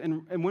structures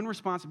and when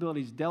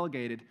responsibility is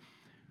delegated,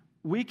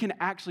 we can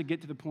actually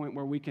get to the point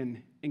where we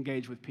can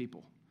engage with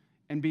people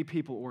and be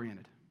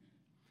people-oriented.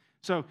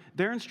 So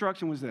their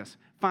instruction was this: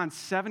 find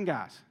 7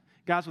 guys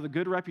with a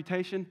good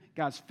reputation,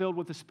 guys filled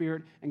with the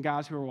Spirit, and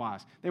guys who are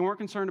wise. They weren't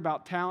concerned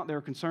about talent, they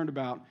were concerned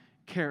about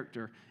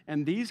character.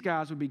 And these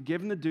guys would be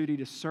given the duty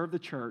to serve the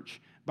church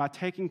by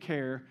taking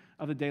care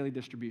of the daily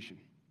distribution.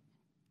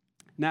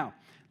 Now,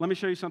 let me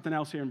show you something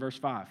else here in verse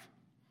 5.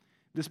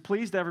 This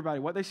pleased everybody.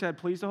 What they said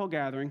pleased the whole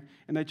gathering,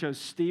 and they chose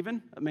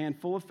Stephen, a man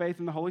full of faith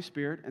in the Holy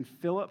Spirit, and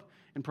Philip,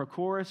 and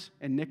Prochorus,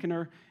 and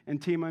Nicanor,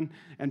 and Timon,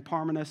 and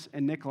Parmenas,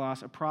 and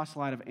Nicholas, a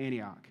proselyte of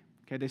Antioch.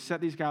 Okay, they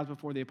set these guys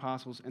before the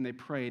apostles, and they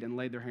prayed and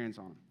laid their hands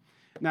on them.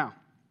 Now,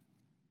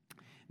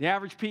 The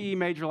average PE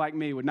major like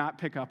me would not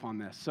pick up on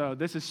this. So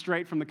this is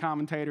straight from the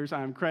commentators.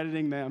 I am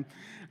crediting them.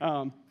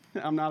 I'm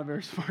not a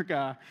very smart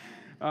guy.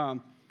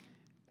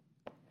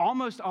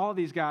 Almost all of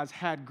these guys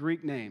had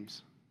Greek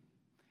names.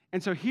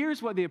 And so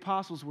here's what the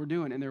apostles were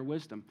doing in their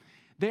wisdom.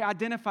 They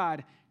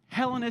identified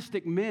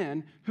Hellenistic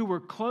men who were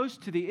close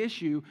to the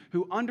issue,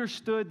 who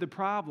understood the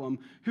problem,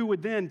 who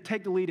would then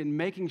take the lead in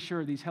making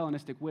sure these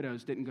Hellenistic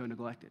widows didn't go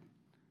neglected.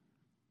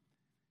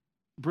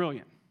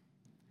 Brilliant.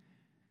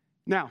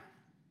 Now,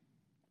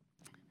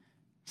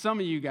 some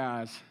of you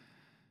guys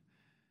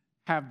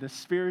have the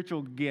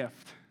spiritual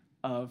gift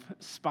of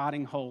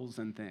spotting holes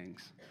in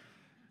things,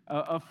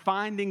 of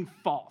finding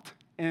fault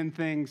in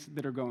things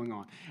that are going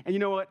on. And you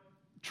know what?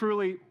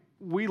 Truly,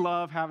 we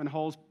love having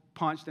holes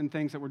punched in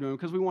things that we're doing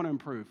because we want to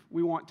improve.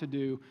 We want to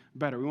do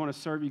better. We want to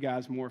serve you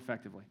guys more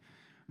effectively.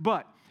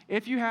 But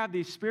if you have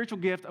the spiritual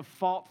gift of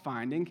fault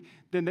finding,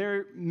 then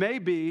there may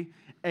be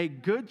a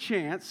good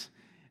chance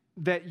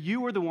that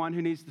you are the one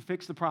who needs to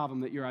fix the problem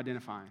that you're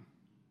identifying,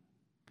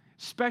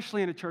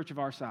 especially in a church of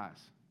our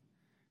size.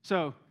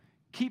 So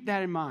keep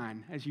that in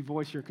mind as you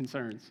voice your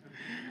concerns.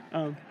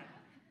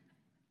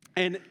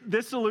 And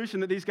this solution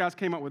that these guys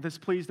came up with, this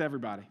pleased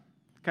everybody.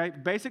 Okay,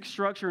 basic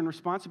structure and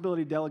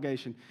responsibility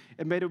delegation.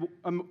 It made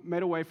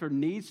a way for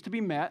needs to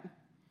be met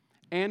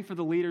and for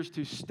the leaders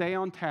to stay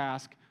on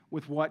task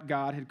with what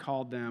God had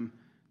called them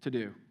to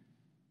do,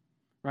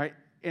 right?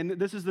 And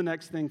this is the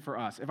next thing for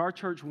us. If our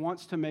church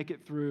wants to make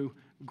it through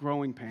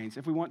growing pains,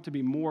 if we want to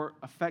be more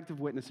effective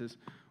witnesses,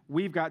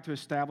 we've got to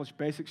establish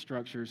basic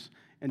structures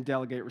and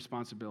delegate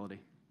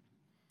responsibility.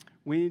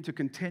 We need to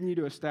continue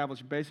to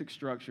establish basic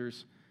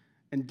structures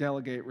and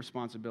delegate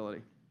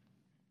responsibility.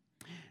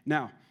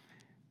 Now,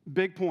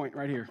 big point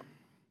right here.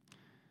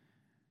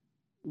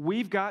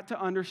 We've got to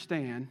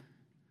understand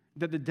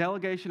that the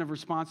delegation of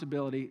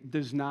responsibility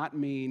does not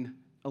mean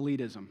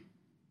elitism.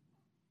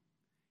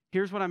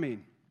 Here's what I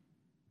mean.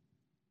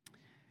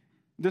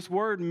 This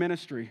word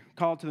ministry,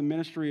 called to the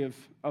ministry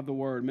of the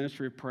word,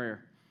 ministry of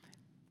prayer,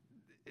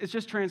 it's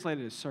just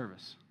translated as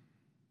service.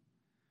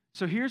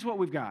 So here's what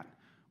we've got.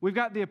 We've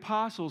got the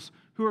apostles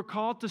who are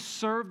called to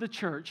serve the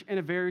church in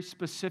a very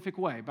specific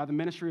way by the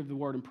ministry of the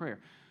word and prayer.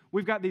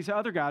 We've got these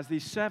other guys,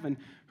 these 7,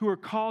 who are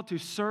called to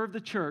serve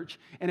the church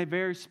in a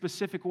very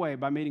specific way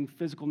by meeting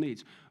physical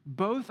needs.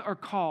 Both are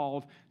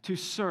called to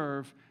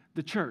serve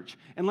the church.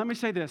 And let me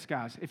say this,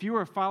 guys. If you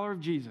are a follower of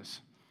Jesus,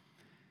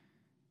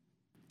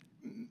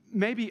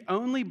 maybe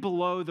only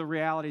below the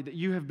reality that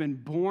you have been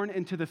born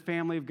into the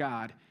family of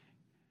God,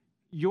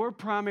 your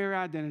primary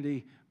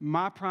identity,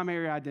 my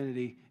primary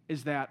identity,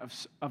 is that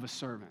of a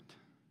servant.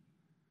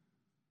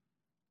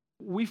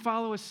 We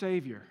follow a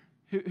Savior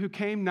who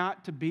came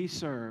not to be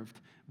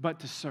served, but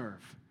to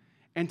serve,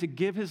 and to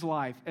give his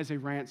life as a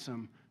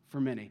ransom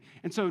for many.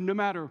 And so no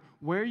matter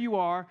where you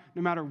are,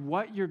 no matter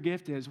what your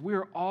gift is, we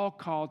are all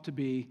called to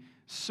be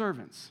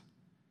servants.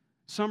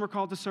 Some are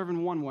called to serve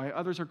in one way,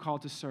 others are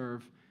called to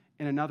serve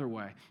in another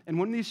way. And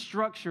when these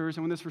structures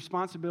and when this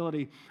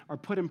responsibility are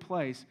put in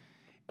place,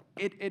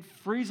 it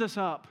frees us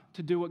up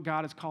to do what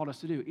God has called us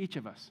to do, each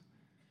of us.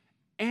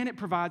 And it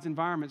provides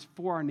environments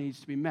for our needs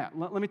to be met.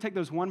 Let me take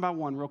those one by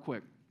one real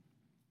quick.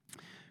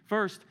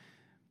 First,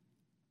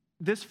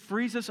 this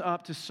frees us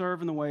up to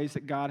serve in the ways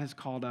that God has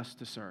called us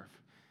to serve.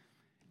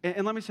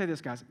 And let me say this,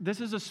 guys.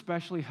 This is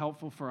especially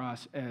helpful for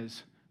us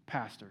as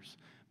pastors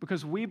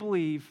because we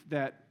believe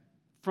that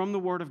from the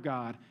Word of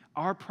God,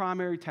 our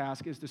primary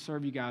task is to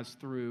serve you guys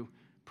through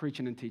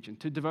preaching and teaching,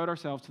 to devote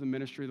ourselves to the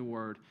ministry of the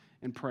Word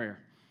and prayer.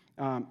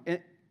 And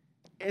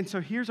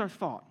so here's our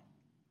thought.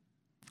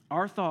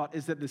 Our thought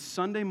is that the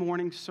Sunday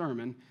morning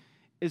sermon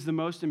is the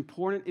most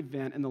important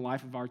event in the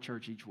life of our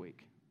church each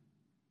week.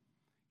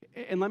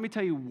 And let me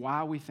tell you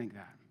why we think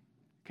that,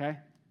 okay?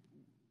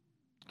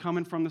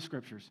 Coming from the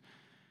Scriptures.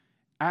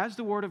 As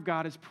the Word of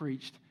God is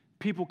preached,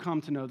 people come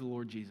to know the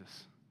Lord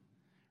Jesus,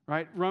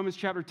 right? Romans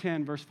chapter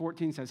 10, verse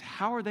 14 says,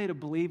 how are they to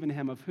believe in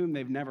him of whom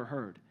they've never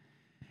heard?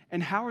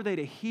 And how are they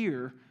to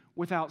hear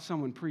without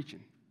someone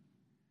preaching?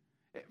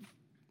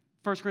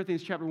 1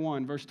 Corinthians chapter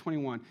 1, verse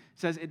 21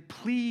 says, it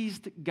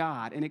pleased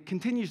God, and it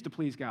continues to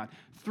please God,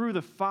 through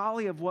the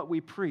folly of what we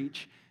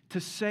preach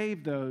to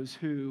save those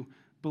who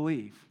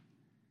believe.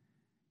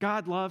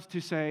 God loves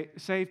to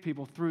save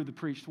people through the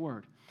preached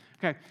word.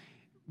 Okay,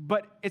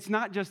 but it's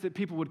not just that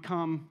people would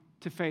come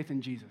to faith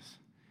in Jesus.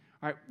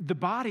 All right, the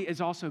body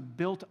is also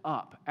built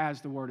up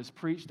as the word is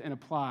preached and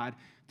applied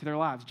to their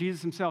lives.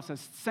 Jesus himself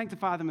says,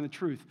 sanctify them in the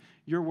truth.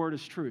 Your word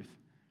is truth.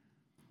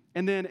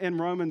 And then in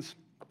Romans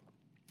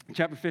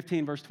chapter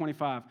 15, verse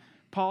 25,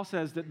 Paul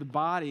says that the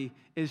body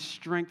is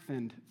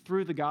strengthened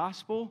through the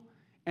gospel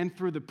and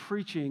through the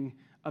preaching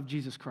of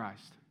Jesus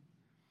Christ.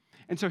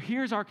 And so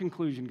here's our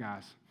conclusion,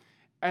 guys.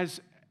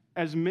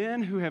 As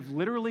men who have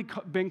literally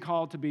been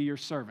called to be your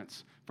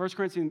servants, 1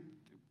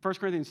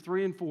 Corinthians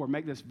 3 and 4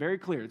 make this very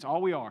clear. It's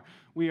all we are.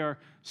 We are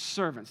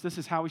servants. This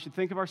is how we should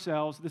think of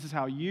ourselves. This is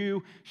how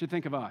you should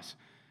think of us.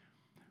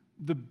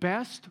 The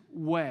best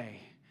way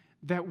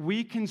that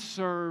we can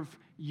serve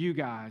you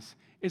guys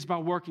is by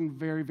working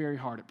very, very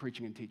hard at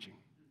preaching and teaching.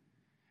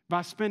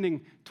 by spending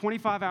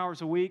 25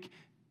 hours a week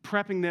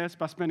prepping this,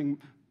 by spending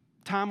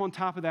time on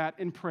top of that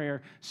in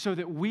prayer, so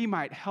that we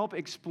might help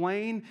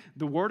explain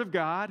the Word of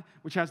God,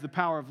 which has the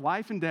power of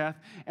life and death,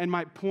 and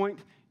might point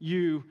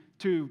you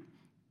to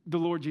the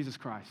Lord Jesus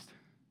Christ.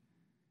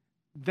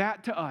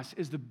 That, to us,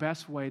 is the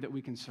best way that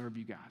we can serve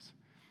you guys.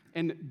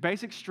 And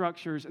basic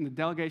structures and the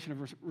delegation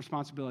of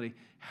responsibility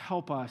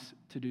help us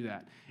to do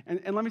that.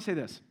 And let me say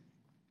this.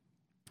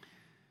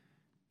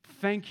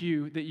 Thank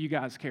you that you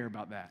guys care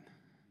about that.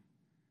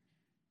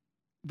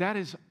 That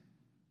is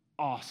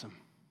awesome.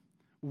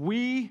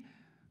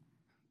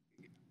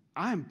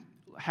 I'm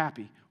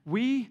happy.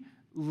 We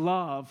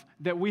love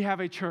that we have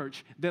a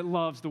church that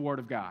loves the Word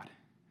of God.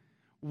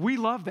 We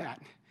love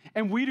that.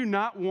 And we do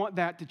not want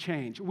that to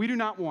change. We do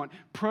not want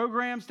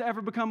programs to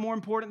ever become more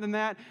important than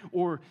that,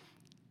 or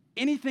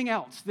anything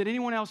else that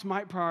anyone else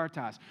might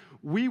prioritize.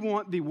 We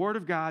want the Word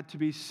of God to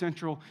be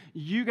central.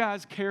 You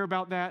guys care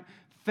about that.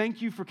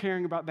 Thank you for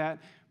caring about that.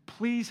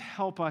 Please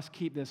help us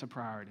keep this a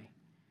priority.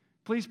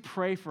 Please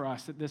pray for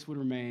us that this would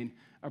remain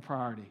a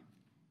priority,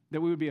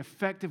 that we would be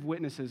effective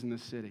witnesses in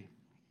this city.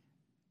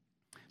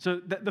 So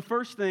the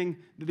first thing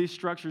that these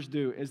structures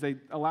do is they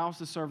allow us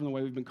to serve in the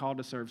way we've been called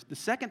to serve. The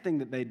second thing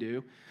that they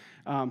do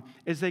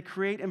is they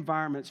create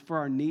environments for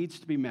our needs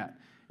to be met.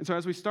 And so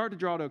as we start to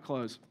draw to a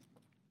close,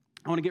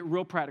 I want to get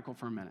real practical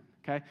for a minute,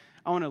 okay?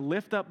 I want to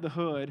lift up the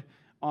hood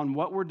on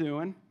what we're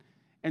doing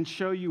and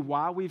show you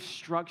why we've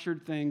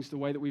structured things the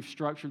way that we've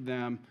structured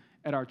them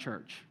at our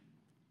church.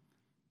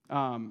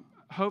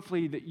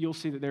 Hopefully that you'll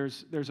see that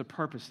there's a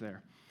purpose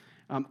there.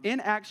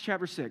 In Acts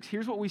chapter 6,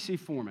 here's what we see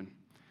forming.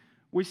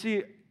 We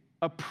see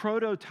a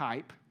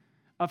prototype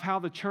of how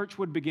the church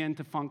would begin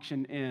to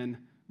function in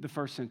the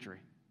first century.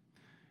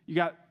 You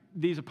got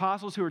these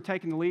apostles who are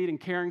taking the lead and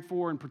caring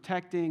for and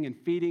protecting and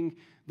feeding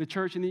the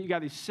church, and then you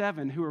got these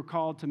 7 who are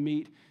called to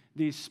meet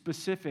these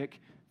specific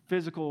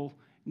physical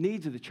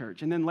needs of the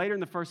church. And then later in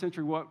the first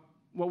century, what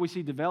we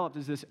see developed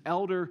is this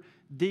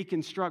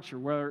elder-deacon structure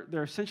where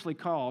they're essentially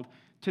called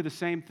to the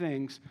same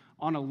things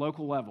on a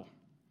local level.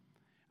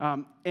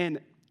 And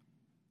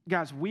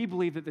guys, we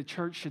believe that the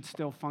church should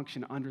still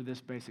function under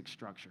this basic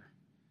structure,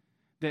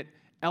 that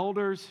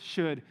elders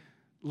should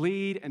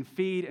lead and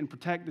feed and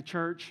protect the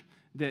church,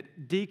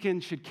 that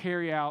deacons should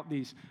carry out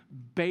these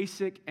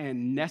basic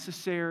and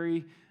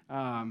necessary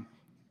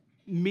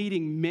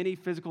meeting many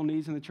physical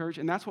needs in the church,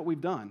 and that's what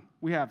we've done.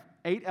 We have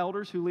 8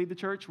 elders who lead the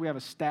church. We have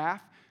a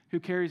staff who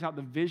carries out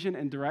the vision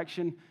and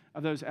direction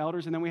of those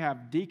elders, and then we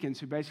have deacons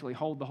who basically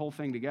hold the whole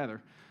thing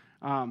together.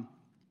 And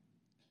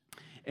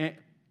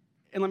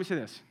let me say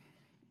this.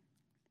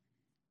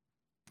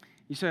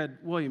 You said,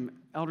 William,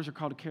 elders are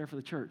called to care for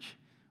the church.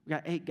 We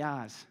got 8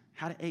 guys.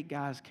 How do 8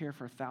 guys care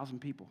for 1,000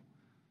 people?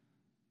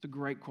 It's a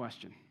great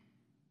question.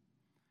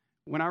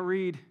 When I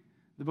read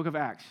the book of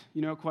Acts,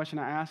 you know a question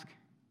I ask?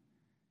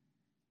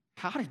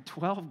 How did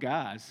 12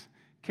 guys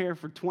care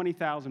for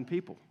 20,000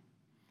 people?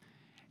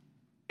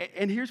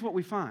 And here's what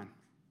we find.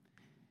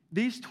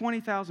 These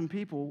 20,000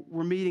 people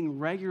were meeting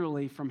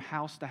regularly from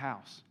house to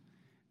house.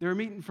 They were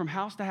meeting from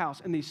house to house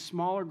in these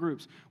smaller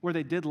groups where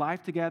they did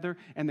life together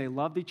and they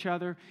loved each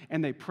other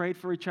and they prayed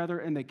for each other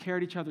and they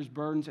carried each other's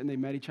burdens and they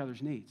met each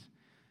other's needs,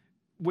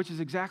 which is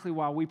exactly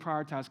why we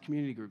prioritize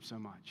community groups so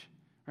much.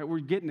 Right? We're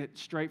getting it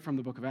straight from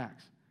the book of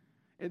Acts.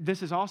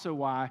 This is also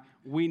why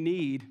we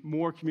need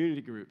more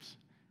community groups,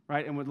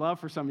 right? And would love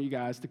for some of you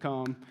guys to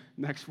come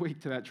next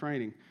week to that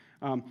training.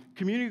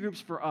 Community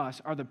groups for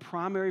us are the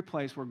primary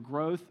place where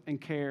growth and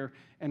care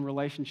and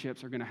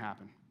relationships are going to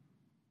happen.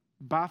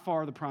 By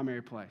far the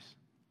primary place.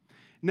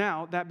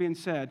 Now, that being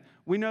said,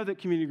 we know that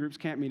community groups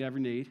can't meet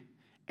every need,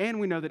 and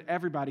we know that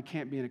everybody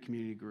can't be in a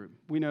community group.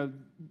 We know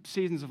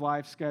seasons of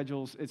life,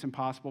 schedules, it's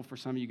impossible for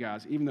some of you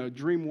guys. Even though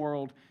dream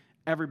world,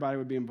 everybody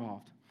would be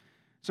involved.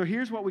 So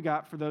here's what we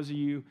got for those of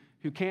you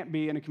who can't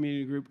be in a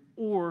community group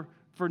or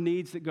for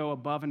needs that go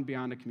above and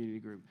beyond a community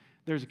group.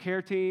 There's a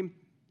care team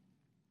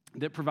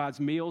that provides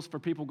meals for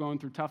people going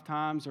through tough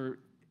times or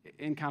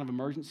in kind of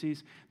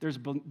emergencies. There's a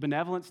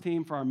benevolence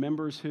team for our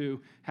members who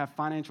have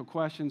financial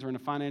questions or in a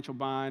financial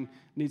bind,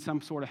 need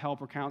some sort of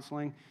help or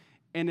counseling.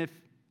 And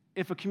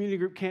if a community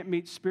group can't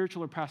meet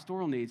spiritual or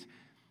pastoral needs,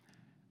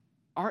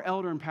 our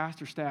elder and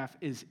pastor staff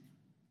is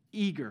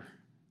eager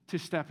to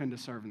step in to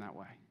serve in that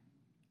way.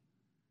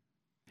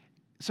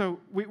 So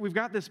we've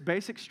got this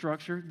basic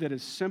structure that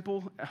is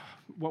simple,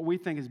 what we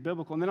think is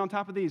biblical. And then on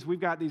top of these, we've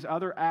got these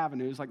other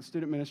avenues like the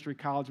student ministry,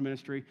 college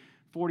ministry,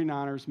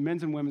 49ers,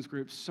 men's and women's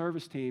groups,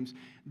 service teams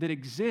that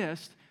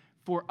exist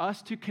for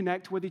us to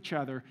connect with each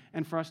other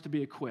and for us to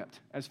be equipped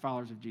as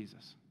followers of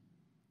Jesus.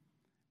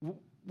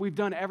 We've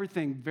done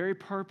everything very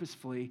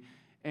purposefully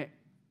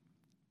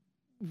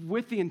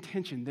with the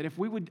intention that if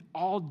we would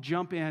all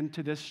jump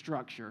into this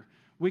structure,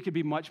 we could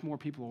be much more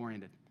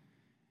people-oriented.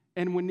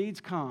 And when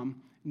needs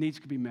come, needs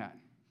could be met.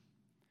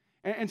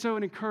 And so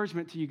an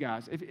encouragement to you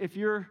guys, if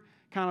you're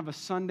kind of a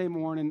Sunday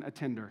morning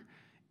attender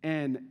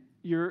and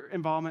your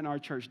involvement in our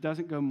church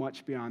doesn't go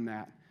much beyond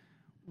that,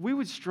 we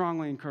would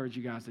strongly encourage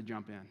you guys to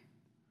jump in.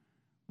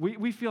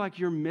 We feel like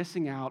you're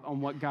missing out on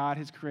what God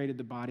has created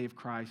the body of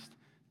Christ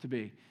to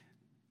be.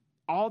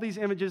 All these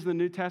images in the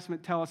New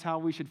Testament tell us how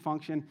we should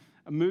function.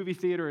 A movie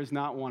theater is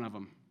not one of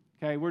them.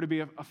 Okay, we're to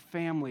be a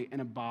family and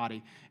a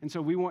body. And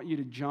so we want you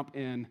to jump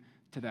in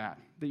to that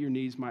your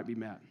needs might be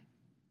met.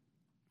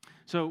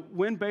 So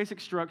when basic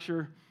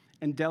structure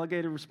and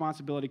delegated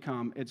responsibility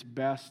come, it's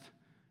best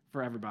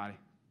for everybody.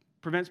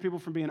 Prevents people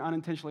from being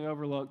unintentionally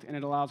overlooked, and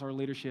it allows our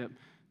leadership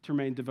to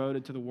remain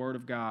devoted to the Word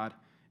of God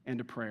and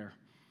to prayer.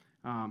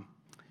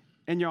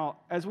 And y'all,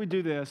 as we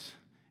do this,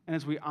 and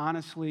as we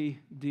honestly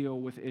deal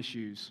with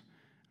issues,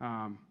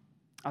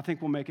 I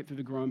think we'll make it through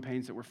the growing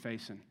pains that we're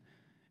facing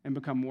and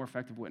become more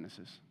effective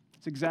witnesses.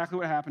 It's exactly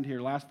what happened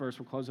here. Last verse,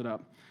 we'll close it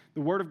up.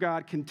 The Word of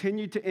God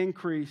continued to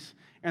increase,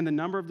 and the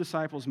number of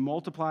disciples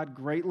multiplied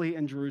greatly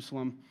in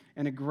Jerusalem,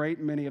 and a great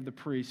many of the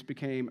priests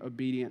became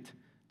obedient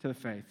to the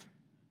faith.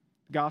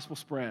 The gospel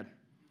spread.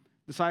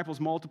 Disciples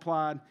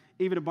multiplied.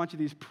 Even a bunch of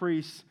these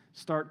priests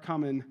start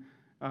coming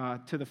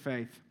to the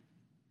faith.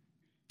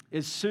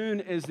 As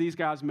soon as these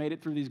guys made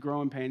it through these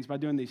growing pains by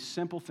doing these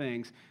simple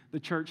things, the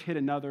church hit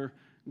another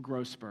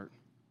growth spurt.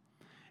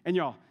 And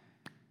y'all,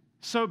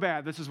 so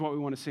bad this is what we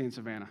want to see in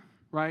Savannah,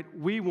 right?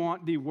 We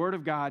want the Word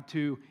of God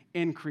to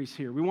increase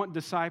here. We want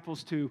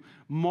disciples to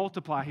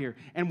multiply here.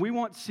 And we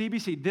want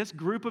CBC, this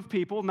group of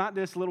people, not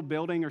this little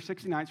building or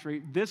 69th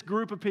Street, this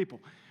group of people,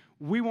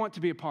 we want to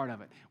be a part of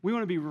it. We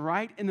want to be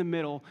right in the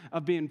middle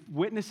of being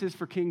witnesses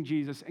for King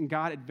Jesus and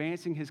God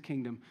advancing his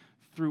kingdom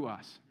through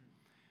us.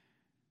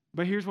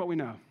 But here's what we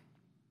know.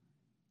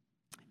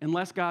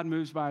 Unless God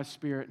moves by his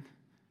Spirit,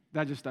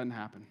 that just doesn't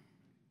happen.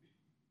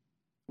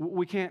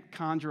 We can't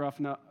conjure up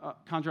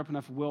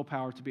enough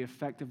willpower to be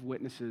effective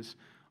witnesses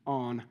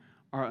on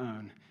our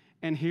own.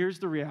 And here's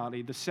the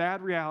reality, the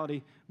sad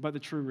reality, but the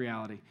true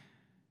reality.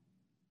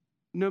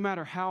 No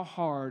matter how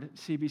hard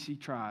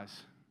CBC tries,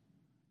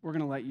 we're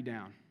going to let you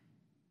down.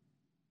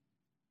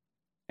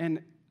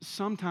 And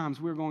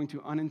sometimes we're going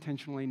to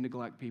unintentionally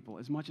neglect people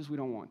as much as we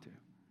don't want to.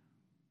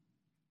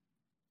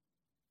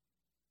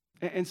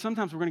 And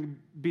sometimes we're going to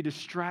be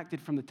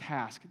distracted from the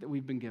task that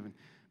we've been given.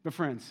 But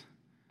friends,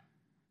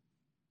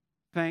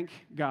 thank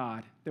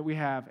God that we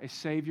have a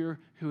Savior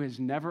who has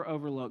never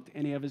overlooked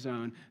any of his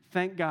own.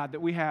 Thank God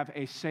that we have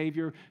a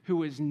Savior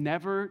who is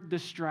never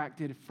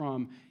distracted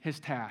from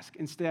his task.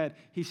 Instead,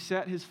 he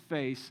set his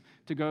face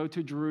to go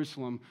to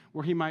Jerusalem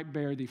where he might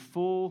bear the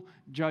full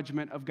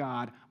judgment of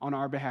God on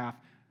our behalf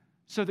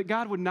so that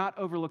God would not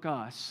overlook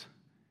us,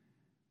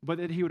 but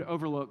that he would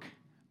overlook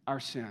our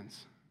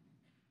sins.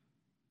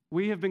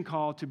 We have been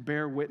called to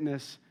bear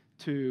witness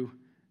to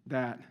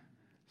that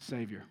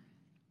Savior.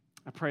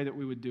 I pray that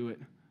we would do it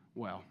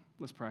well.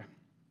 Let's pray.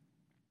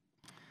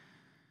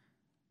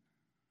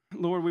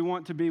 Lord, we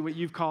want to be what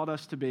you've called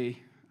us to be.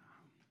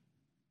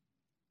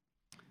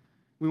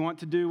 We want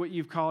to do what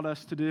you've called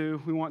us to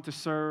do. We want to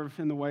serve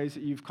in the ways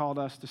that you've called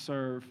us to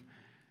serve.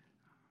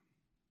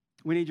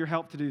 We need your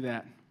help to do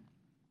that.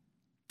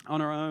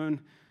 On our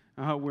own,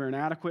 we're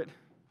inadequate.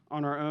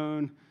 On our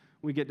own,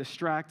 we get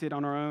distracted.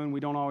 On our own,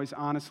 we don't always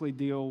honestly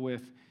deal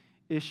with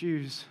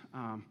issues.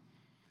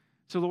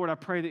 So, Lord, I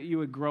pray that you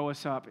would grow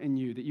us up in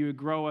you, that you would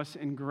grow us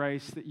in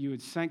grace, that you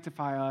would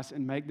sanctify us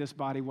and make this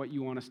body what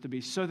you want us to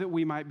be so that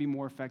we might be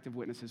more effective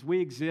witnesses.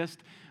 We exist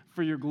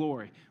for your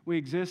glory. We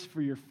exist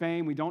for your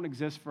fame. We don't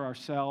exist for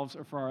ourselves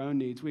or for our own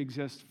needs. We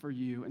exist for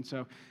you. And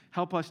so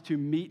help us to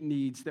meet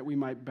needs that we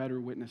might better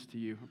witness to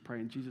you. I pray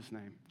in Jesus'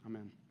 name.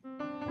 Amen.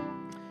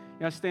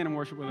 Yeah, stand and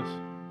worship with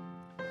us.